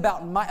to me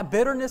about my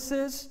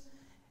bitternesses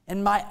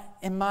and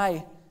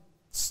my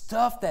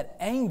stuff that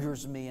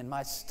angers me and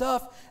my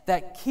stuff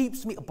that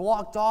keeps me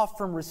blocked off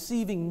from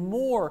receiving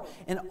more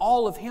in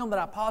all of Him that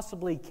I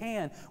possibly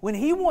can. When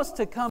He wants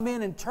to come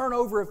in and turn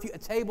over a few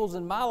tables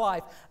in my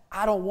life,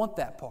 I don't want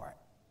that part.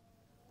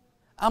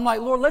 I'm like,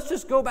 Lord, let's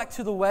just go back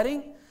to the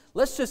wedding.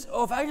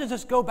 If I could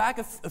just go back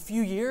a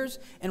few years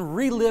and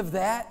relive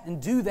that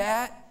and do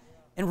that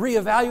and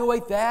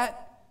reevaluate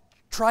that,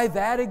 try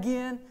that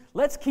again.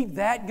 Let's keep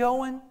that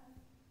going.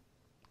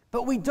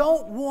 But we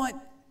don't want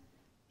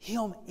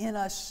Him in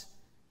us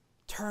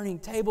turning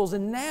tables.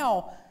 And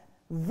now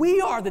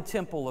we are the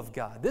temple of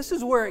God. This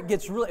is where it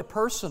gets really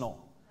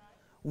personal.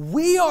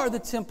 We are the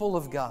temple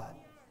of God.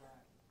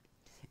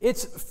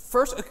 It's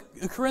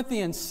 1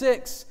 Corinthians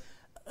 6,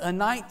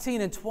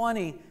 19 and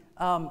 20.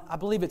 I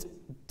believe it's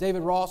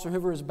David Ross or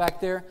whoever is back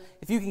there.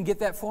 If you can get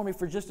that for me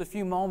for just a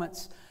few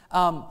moments.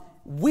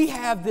 We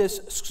have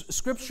this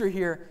scripture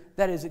here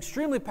that is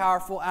extremely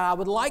powerful, and I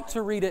would like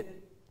to read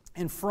it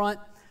in front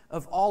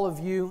of all of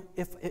you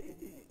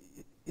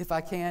if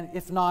I can.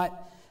 If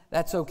not,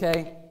 that's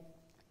okay.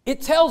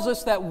 It tells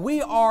us that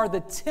we are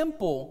the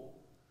temple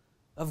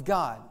of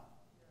God.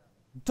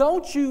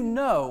 Don't you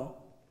know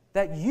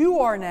that you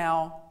are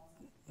now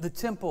the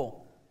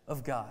temple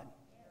of God?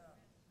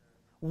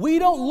 We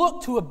don't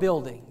look to a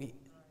building.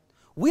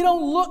 We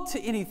don't look to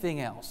anything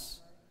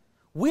else.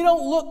 We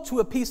don't look to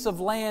a piece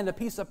of land, a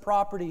piece of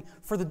property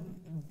for the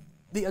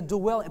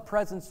dwelling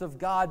presence of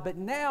God. But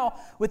now,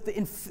 with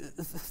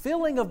the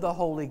filling of the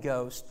Holy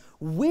Ghost,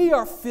 we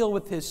are filled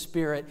with His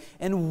Spirit,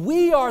 and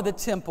we are the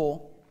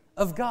temple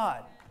of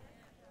God.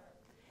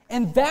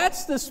 And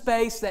that's the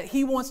space that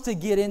He wants to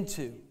get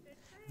into.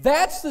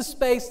 That's the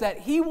space that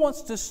He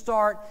wants to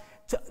start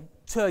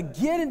to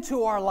get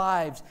into our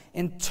lives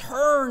and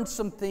turn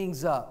some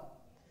things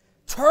up.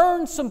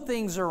 Turn some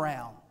things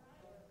around.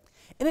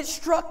 And it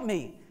struck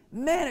me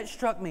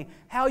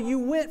how you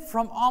went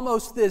from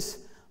almost this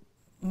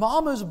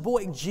mama's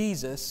boy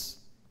Jesus,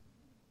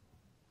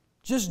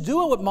 just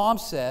doing what mom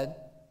said,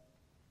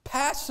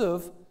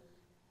 passive,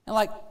 and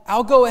like,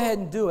 I'll go ahead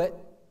and do it,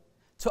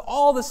 to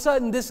all of a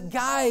sudden this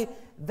guy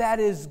that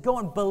is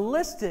going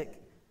ballistic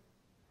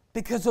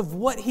because of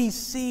what he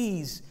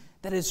sees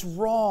that is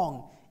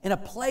wrong in a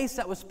place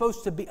that was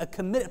supposed to be a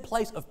committed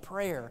place of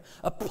prayer,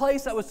 a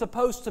place that was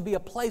supposed to be a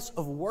place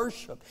of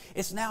worship.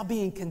 It's now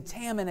being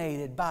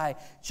contaminated by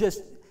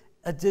just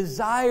a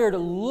desire to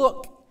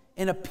look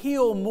and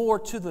appeal more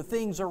to the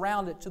things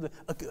around it, to the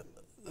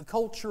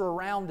culture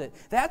around it.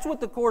 That's what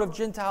the court of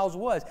Gentiles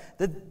was.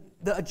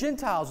 The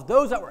Gentiles,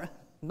 those that were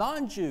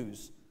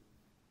non-Jews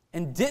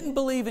and didn't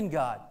believe in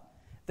God,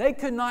 they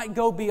could not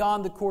go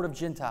beyond the court of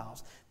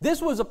Gentiles.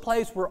 This was a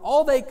place where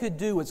all they could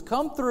do was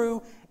come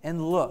through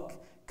and look.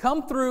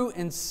 Come through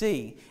and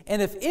see.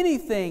 And if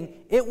anything,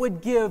 it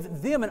would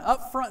give them an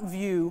upfront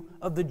view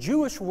of the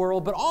Jewish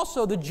world, but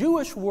also the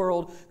Jewish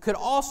world could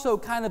also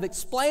kind of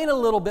explain a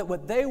little bit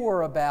what they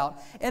were about,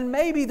 and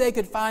maybe they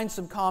could find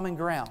some common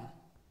ground.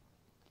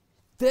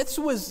 This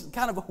was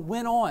kind of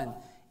went on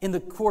in the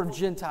court of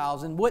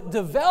Gentiles, and what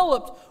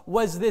developed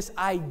was this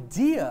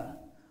idea,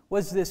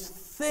 was this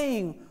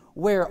thing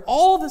where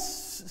all of a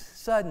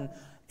sudden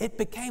it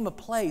became a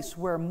place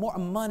where more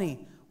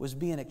money was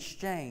being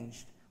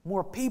exchanged.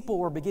 More people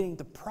were beginning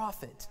to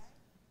profit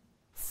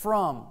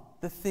from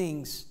the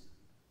things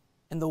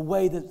and the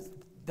way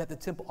that the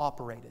temple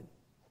operated.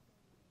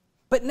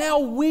 But now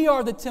we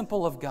are the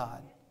temple of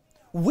God.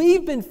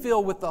 We've been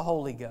filled with the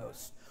Holy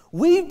Ghost.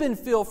 We've been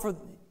filled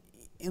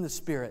in the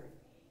Spirit.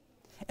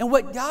 And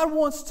what God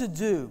wants to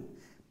do,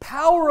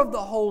 power of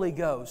the Holy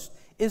Ghost,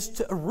 is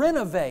to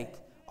renovate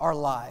our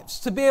lives,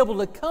 to be able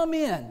to come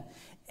in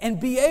and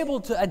be able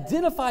to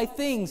identify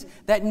things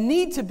that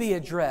need to be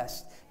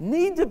addressed,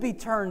 need to be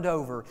turned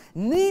over,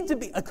 need to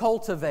be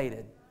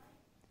cultivated.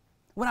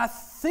 When I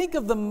think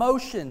of the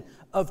motion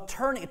of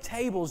turning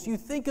tables, you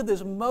think of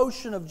this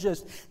motion of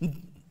just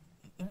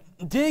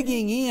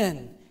digging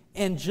in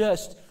and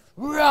just,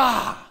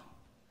 rah!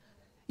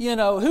 You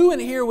know, who in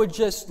here would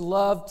just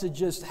love to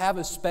just have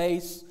a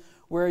space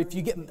where if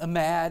you get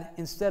mad,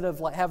 instead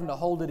of like having to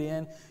hold it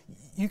in,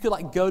 you could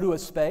like go to a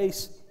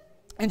space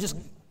and just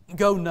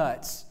go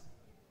nuts.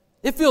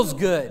 It feels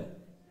good.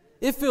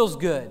 It feels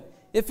good.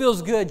 It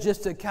feels good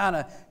just to kind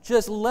of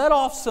just let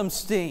off some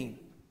steam.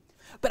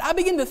 But I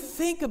begin to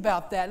think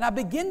about that, and I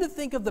begin to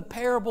think of the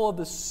parable of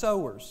the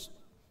sowers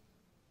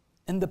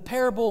and the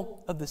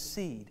parable of the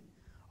seed,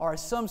 or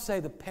as some say,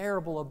 the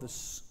parable of the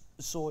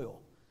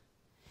soil.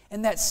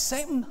 And that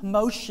same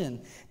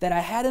motion that I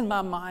had in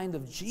my mind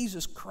of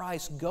Jesus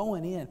Christ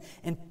going in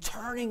and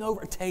turning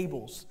over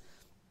tables,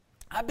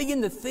 I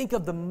begin to think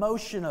of the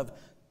motion of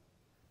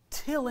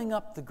tilling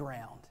up the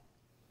ground.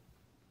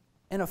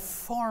 And a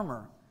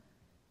farmer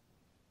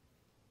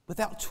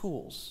without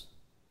tools,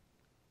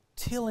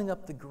 tilling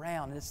up the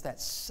ground. And it's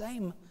that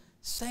same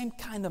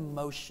kind of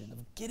motion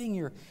of getting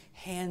your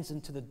hands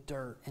into the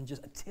dirt and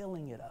just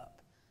tilling it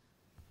up.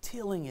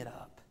 Tilling it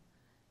up.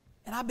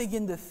 And I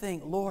begin to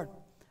think, Lord,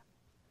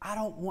 I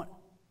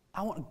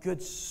want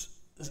good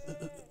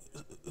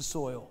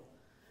soil.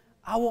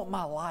 I want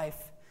my life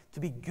to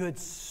be good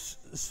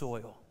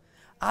soil.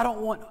 I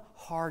don't want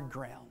hard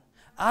ground.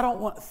 I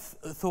don't want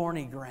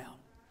thorny ground.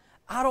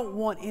 I don't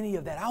want any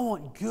of that. I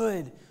want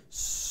good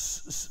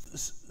soil.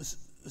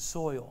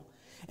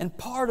 And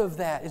part of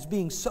that is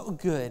being so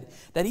good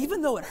that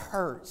even though it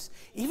hurts,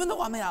 even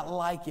though I may not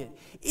like it,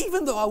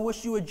 even though I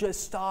wish you would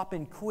just stop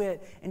and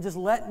quit and just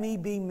let me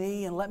be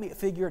me and let me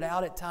figure it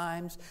out at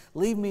times,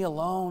 leave me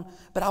alone,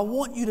 but I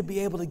want you to be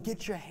able to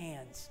get your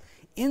hands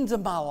into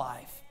my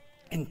life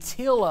and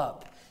till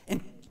up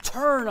and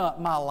turn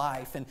up my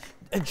life and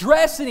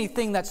address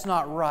anything that's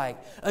not right.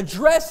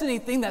 Address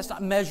anything that's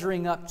not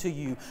measuring up to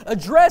you.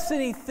 Address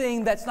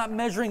anything that's not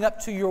measuring up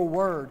to your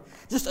word.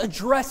 Just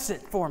address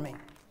it for me.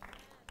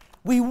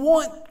 We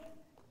want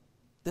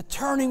the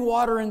turning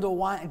water into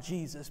wine,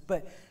 Jesus,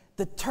 but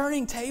the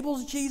turning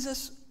tables,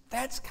 Jesus,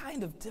 that's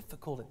kind of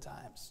difficult at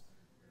times.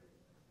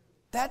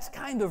 That's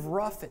kind of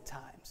rough at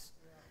times.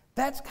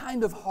 That's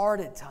kind of hard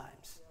at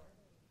times.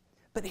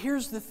 But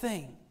here's the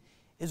thing,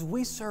 is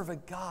we serve a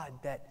God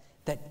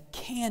that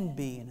can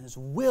be and is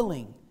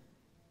willing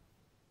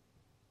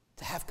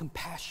to have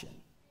compassion.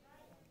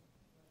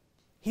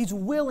 He's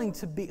willing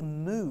to be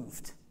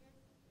moved.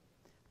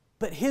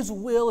 But His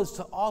will is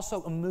to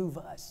also move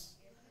us.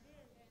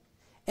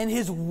 And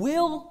His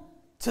will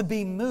to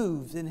be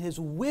moved and His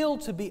will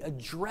to be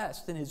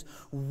addressed and His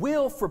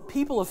will for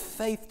people of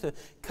faith to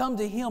come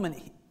to Him and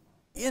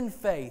in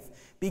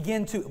faith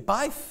begin to,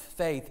 by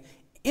faith,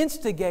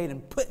 instigate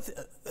and put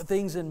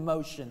things in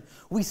motion.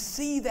 We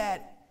see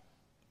that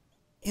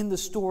in the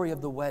story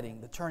of the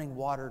wedding, the turning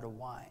water to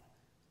wine.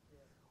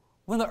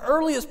 One of the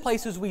earliest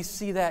places we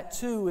see that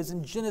too is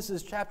in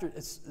Genesis chapter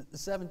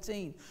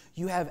 17.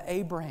 You have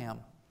Abraham.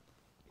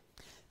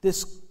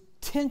 This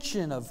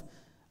tension of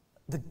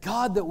the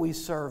God that we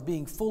serve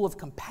being full of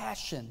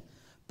compassion,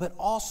 but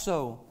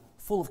also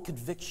full of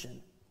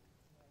conviction.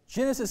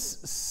 Genesis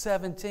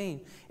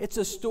 17, it's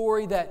a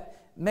story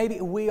that maybe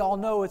we all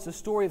know. It's a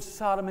story of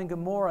Sodom and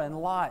Gomorrah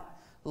and Lot.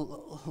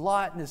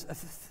 Lot and his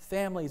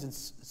families in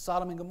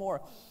Sodom and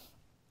Gomorrah.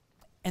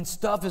 And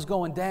stuff is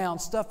going down.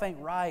 Stuff ain't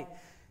right.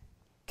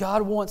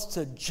 God wants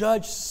to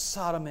judge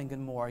Sodom and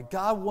Gomorrah.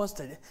 God wants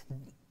to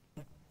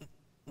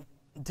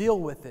deal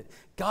with it.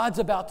 God's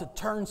about to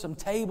turn some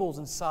tables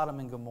in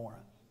Sodom and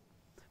Gomorrah.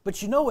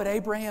 But you know what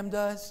Abraham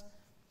does?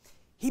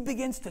 He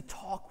begins to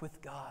talk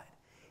with God.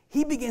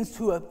 He begins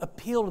to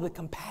appeal to the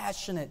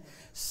compassionate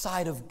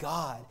side of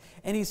God.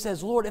 And he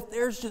says, Lord, if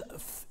there's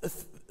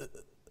just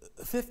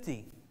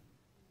 50,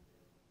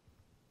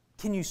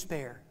 can you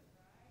spare?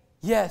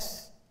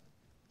 Yes.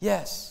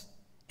 Yes.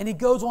 And he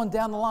goes on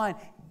down the line.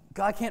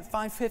 God can't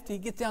find 50. He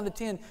gets down to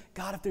 10.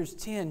 God, if there's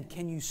 10,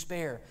 can you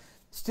spare?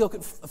 Still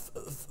could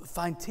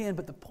find 10.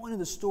 But the point of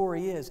the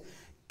story is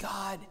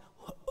God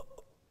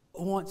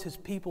wants His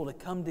people to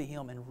come to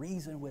Him and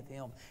reason with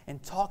Him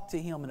and talk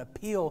to Him and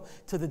appeal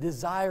to the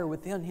desire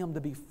within Him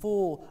to be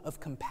full of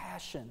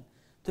compassion,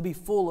 to be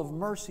full of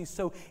mercy.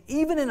 So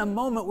even in a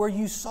moment where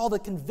you saw the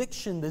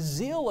conviction, the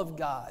zeal of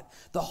God,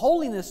 the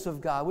holiness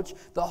of God, which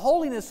the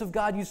holiness of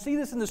God, you see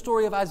this in the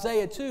story of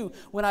Isaiah too.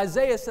 When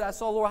Isaiah said, I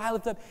saw the Lord high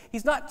lifted up,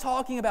 he's not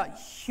talking about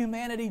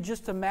humanity,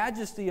 just the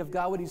majesty of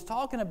God. What he's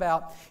talking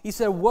about, he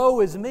said, woe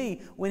is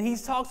me. When he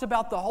talks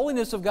about the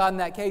holiness of God in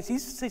that case,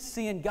 he's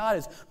seeing God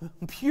as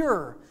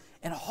pure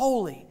and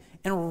holy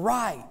and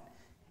right.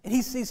 And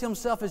he sees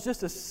himself as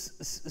just a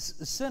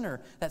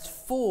sinner that's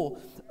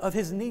full of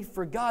his need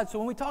for God. So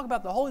when we talk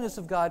about the holiness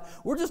of God,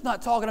 we're just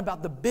not talking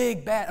about the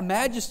big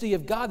majesty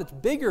of God that's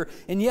bigger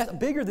and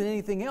yet bigger than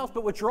anything else.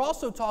 But what you're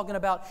also talking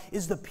about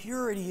is the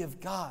purity of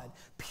God.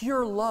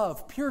 Pure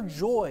love, pure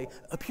joy,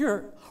 a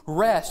pure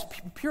rest,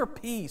 pure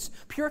peace,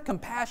 pure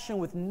compassion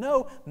with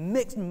no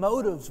mixed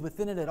motives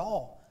within it at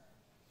all.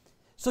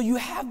 So you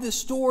have this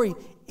story,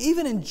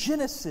 even in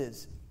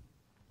Genesis,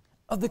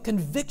 of the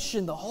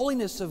conviction, the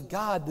holiness of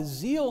God, the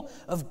zeal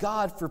of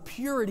God for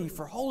purity,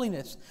 for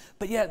holiness.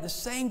 But yet at the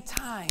same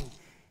time,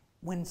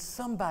 when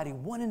somebody,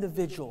 one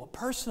individual, a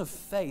person of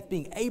faith,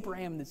 being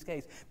Abraham in this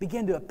case,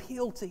 began to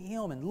appeal to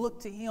him and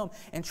look to him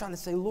and try to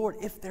say, Lord,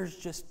 if there's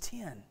just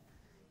 10,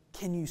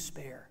 can you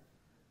spare?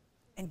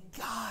 And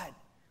God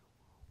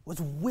was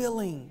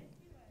willing,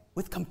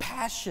 with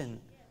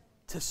compassion,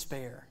 to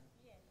spare.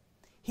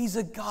 He's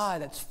a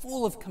God that's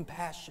full of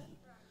compassion,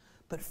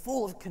 but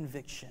full of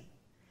conviction.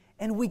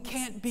 And we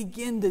can't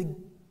begin to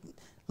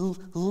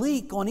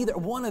leak on either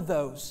one of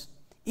those,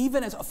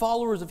 even as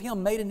followers of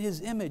Him made in His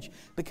image,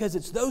 because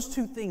it's those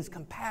two things,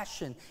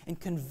 compassion and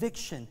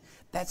conviction,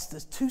 that's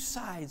the two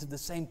sides of the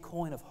same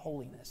coin of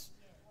holiness.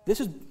 This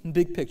is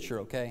big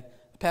picture, okay?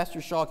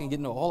 Pastor Shaw can get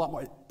into a whole lot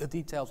more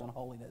details on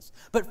holiness.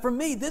 But for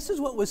me, this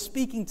is what was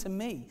speaking to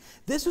me.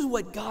 This is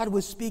what God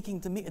was speaking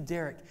to me.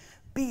 Derick,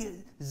 be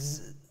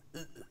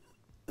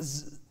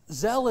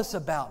zealous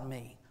about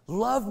me.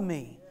 Love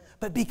me,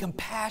 but be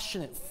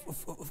compassionate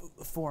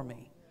for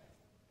me.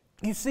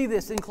 You see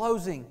this in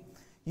closing.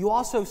 You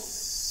also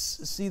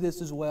see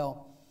this as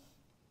well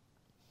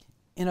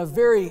in a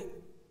very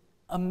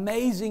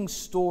amazing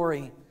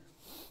story.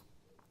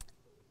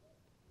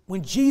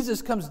 When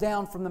Jesus comes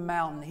down from the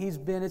mountain,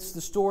 it's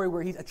the story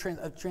where he's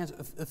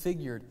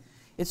transfigured.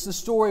 It's the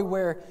story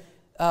where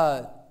 3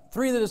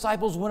 of the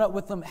disciples went up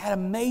with them, had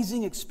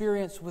amazing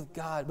experience with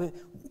God,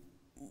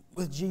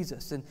 with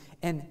Jesus.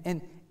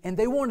 And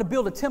they wanted to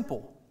build a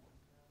temple.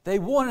 They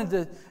wanted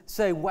to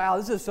say, wow,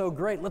 this is so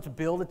great, let's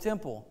build a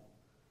temple.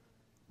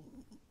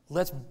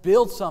 Let's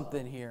build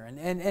something here.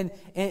 And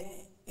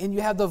you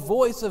have the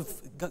voice of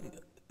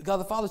God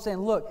the Father saying,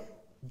 look,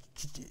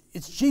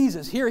 it's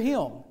Jesus, hear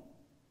Him.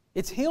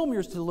 It's Him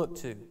you're to look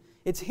to.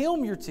 It's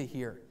Him you're to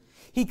hear.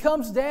 He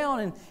comes down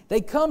and they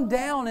come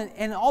down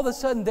and all of a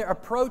sudden they're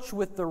approached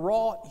with the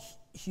raw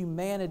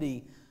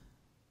humanity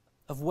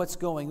of what's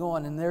going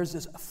on. And there's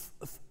this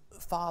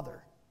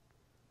father.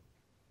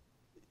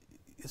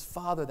 His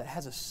father that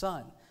has a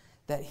son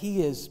that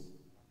he is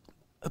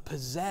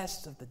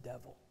possessed of the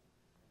devil.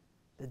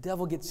 The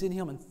devil gets in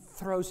him and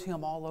throws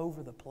him all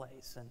over the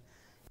place.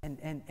 And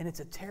it's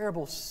a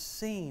terrible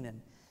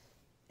scene.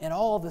 And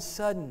all of a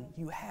sudden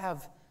you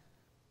have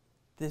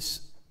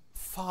this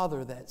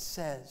father that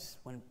says,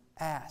 when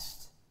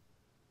asked,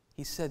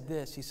 he said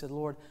this, he said,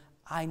 Lord,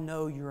 I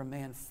know you're a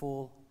man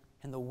full,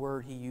 and the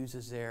word he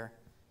uses there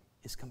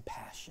is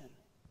compassion.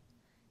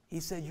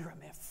 He said, you're a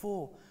man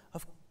full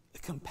of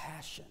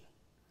compassion.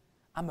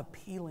 I'm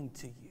appealing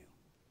to you.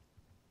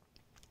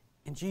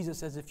 And Jesus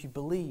says, if you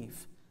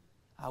believe,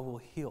 I will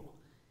heal.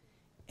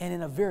 And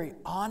in a very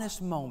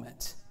honest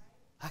moment,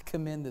 I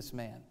commend this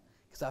man,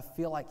 because I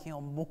feel like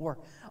him more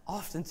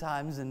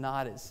oftentimes than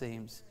not, it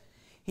seems.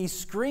 He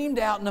screamed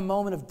out in a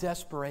moment of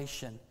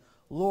desperation,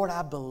 Lord,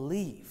 I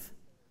believe,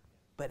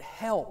 but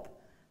help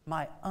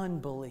my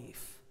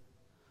unbelief.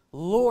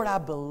 Lord, I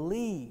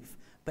believe,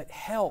 but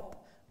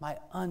help my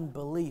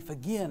unbelief.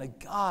 Again, a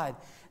God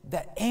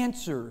that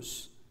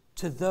answers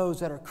to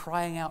those that are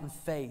crying out in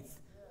faith,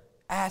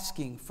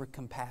 asking for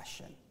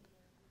compassion.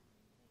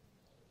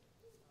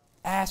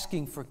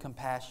 Asking for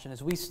compassion.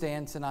 As we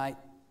stand tonight,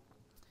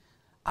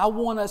 I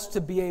want us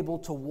to be able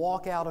to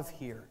walk out of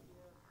here.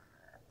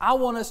 I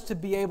want us to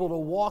be able to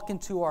walk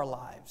into our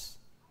lives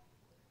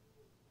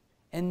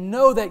and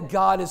know that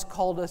God has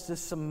called us to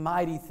some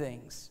mighty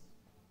things.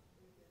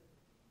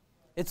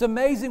 It's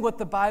amazing what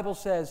the Bible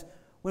says.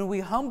 When we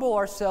humble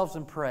ourselves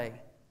and pray,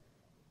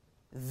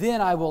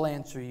 then I will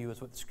answer you, is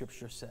what the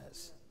Scripture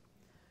says.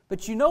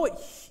 But you know what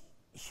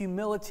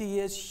humility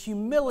is?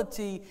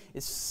 Humility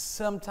is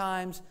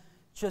sometimes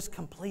just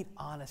complete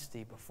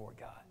honesty before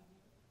God.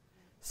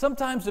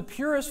 Sometimes the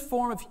purest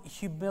form of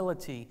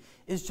humility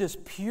is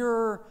just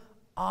pure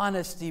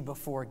honesty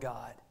before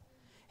God.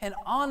 An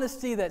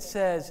honesty that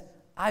says,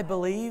 I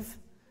believe,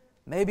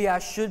 maybe I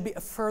should be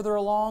further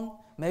along,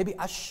 maybe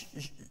I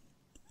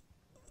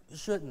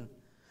shouldn't.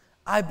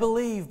 I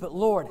believe, but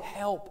Lord,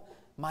 help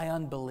my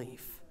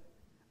unbelief.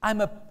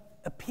 I'm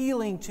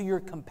appealing to your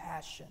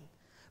compassion.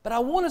 But I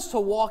want us to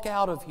walk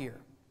out of here.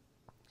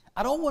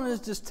 I don't want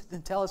to just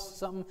tell us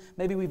something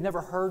maybe we've never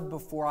heard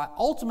before. I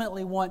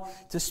ultimately want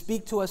to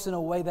speak to us in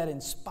a way that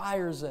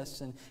inspires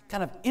us and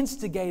kind of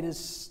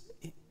instigates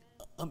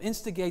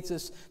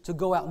us to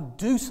go out and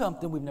do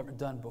something we've never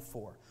done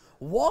before.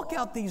 Walk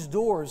out these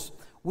doors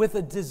with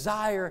a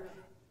desire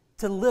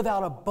to live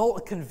out a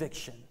bold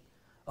conviction,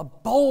 a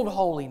bold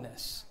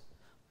holiness,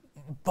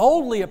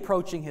 boldly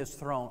approaching His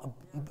throne,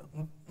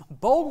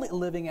 boldly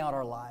living out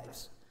our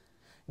lives.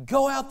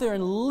 Go out there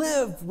and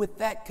live with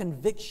that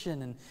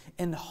conviction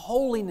and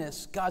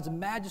holiness, God's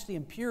majesty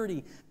and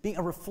purity being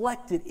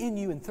reflected in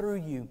you and through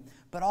you.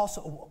 But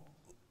also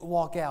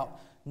walk out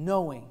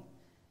knowing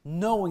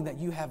that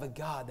you have a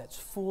God that's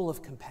full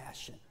of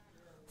compassion,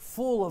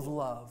 full of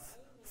love,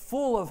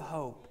 full of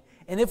hope.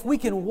 And if we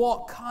can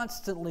walk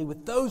constantly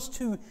with those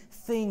two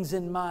things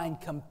in mind,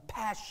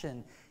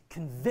 compassion,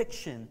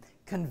 conviction,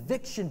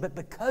 but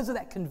because of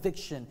that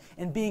conviction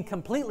and being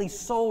completely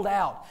sold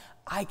out,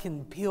 I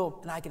can appeal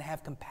and I can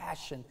have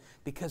compassion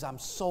because I'm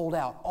sold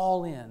out,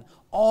 all in,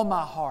 all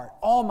my heart,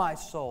 all my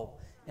soul,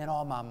 and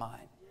all my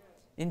mind.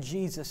 In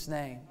Jesus'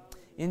 name.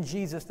 In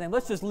Jesus' name.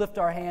 Let's just lift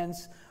our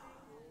hands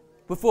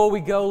before we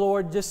go,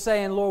 Lord, just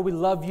saying, Lord, we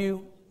love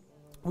you.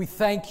 We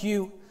thank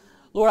you.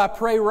 Lord, I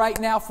pray right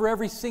now for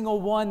every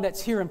single one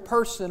that's here in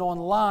person,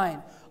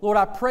 online. Lord,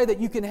 I pray that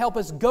you can help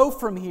us go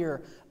from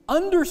here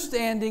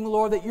understanding,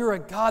 Lord, that you're a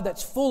God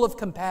that's full of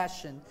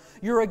compassion.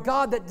 You're a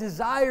God that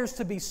desires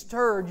to be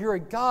stirred. You're a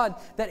God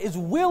that is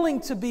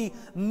willing to be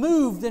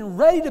moved and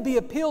ready to be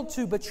appealed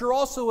to, but you're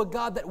also a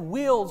God that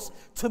wills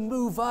to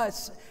move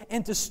us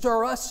and to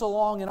stir us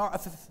along in our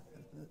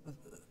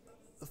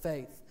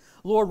faith.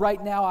 Lord,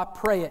 right now I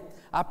pray it.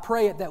 I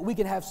pray it that we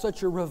can have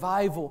such a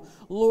revival,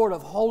 Lord,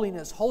 of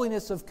holiness,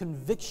 holiness of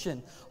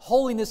conviction,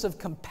 holiness of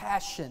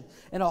compassion,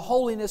 and a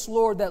holiness,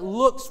 Lord, that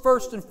looks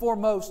first and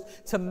foremost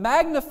to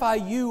magnify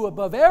you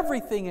above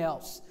everything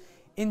else.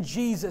 In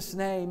Jesus'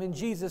 name, in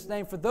Jesus'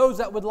 name. For those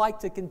that would like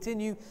to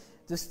continue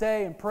to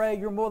stay and pray,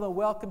 you're more than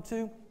welcome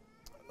to.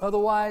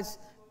 Otherwise,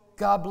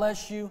 God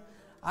bless you.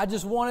 I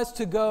just want us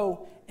to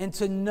go and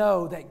to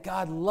know that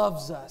God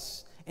loves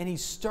us and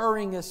He's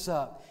stirring us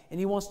up. And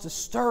He wants to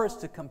stir us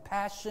to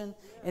compassion,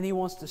 and He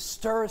wants to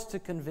stir us to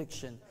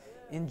conviction.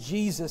 In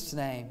Jesus'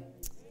 name,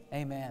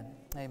 amen.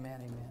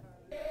 Amen, amen.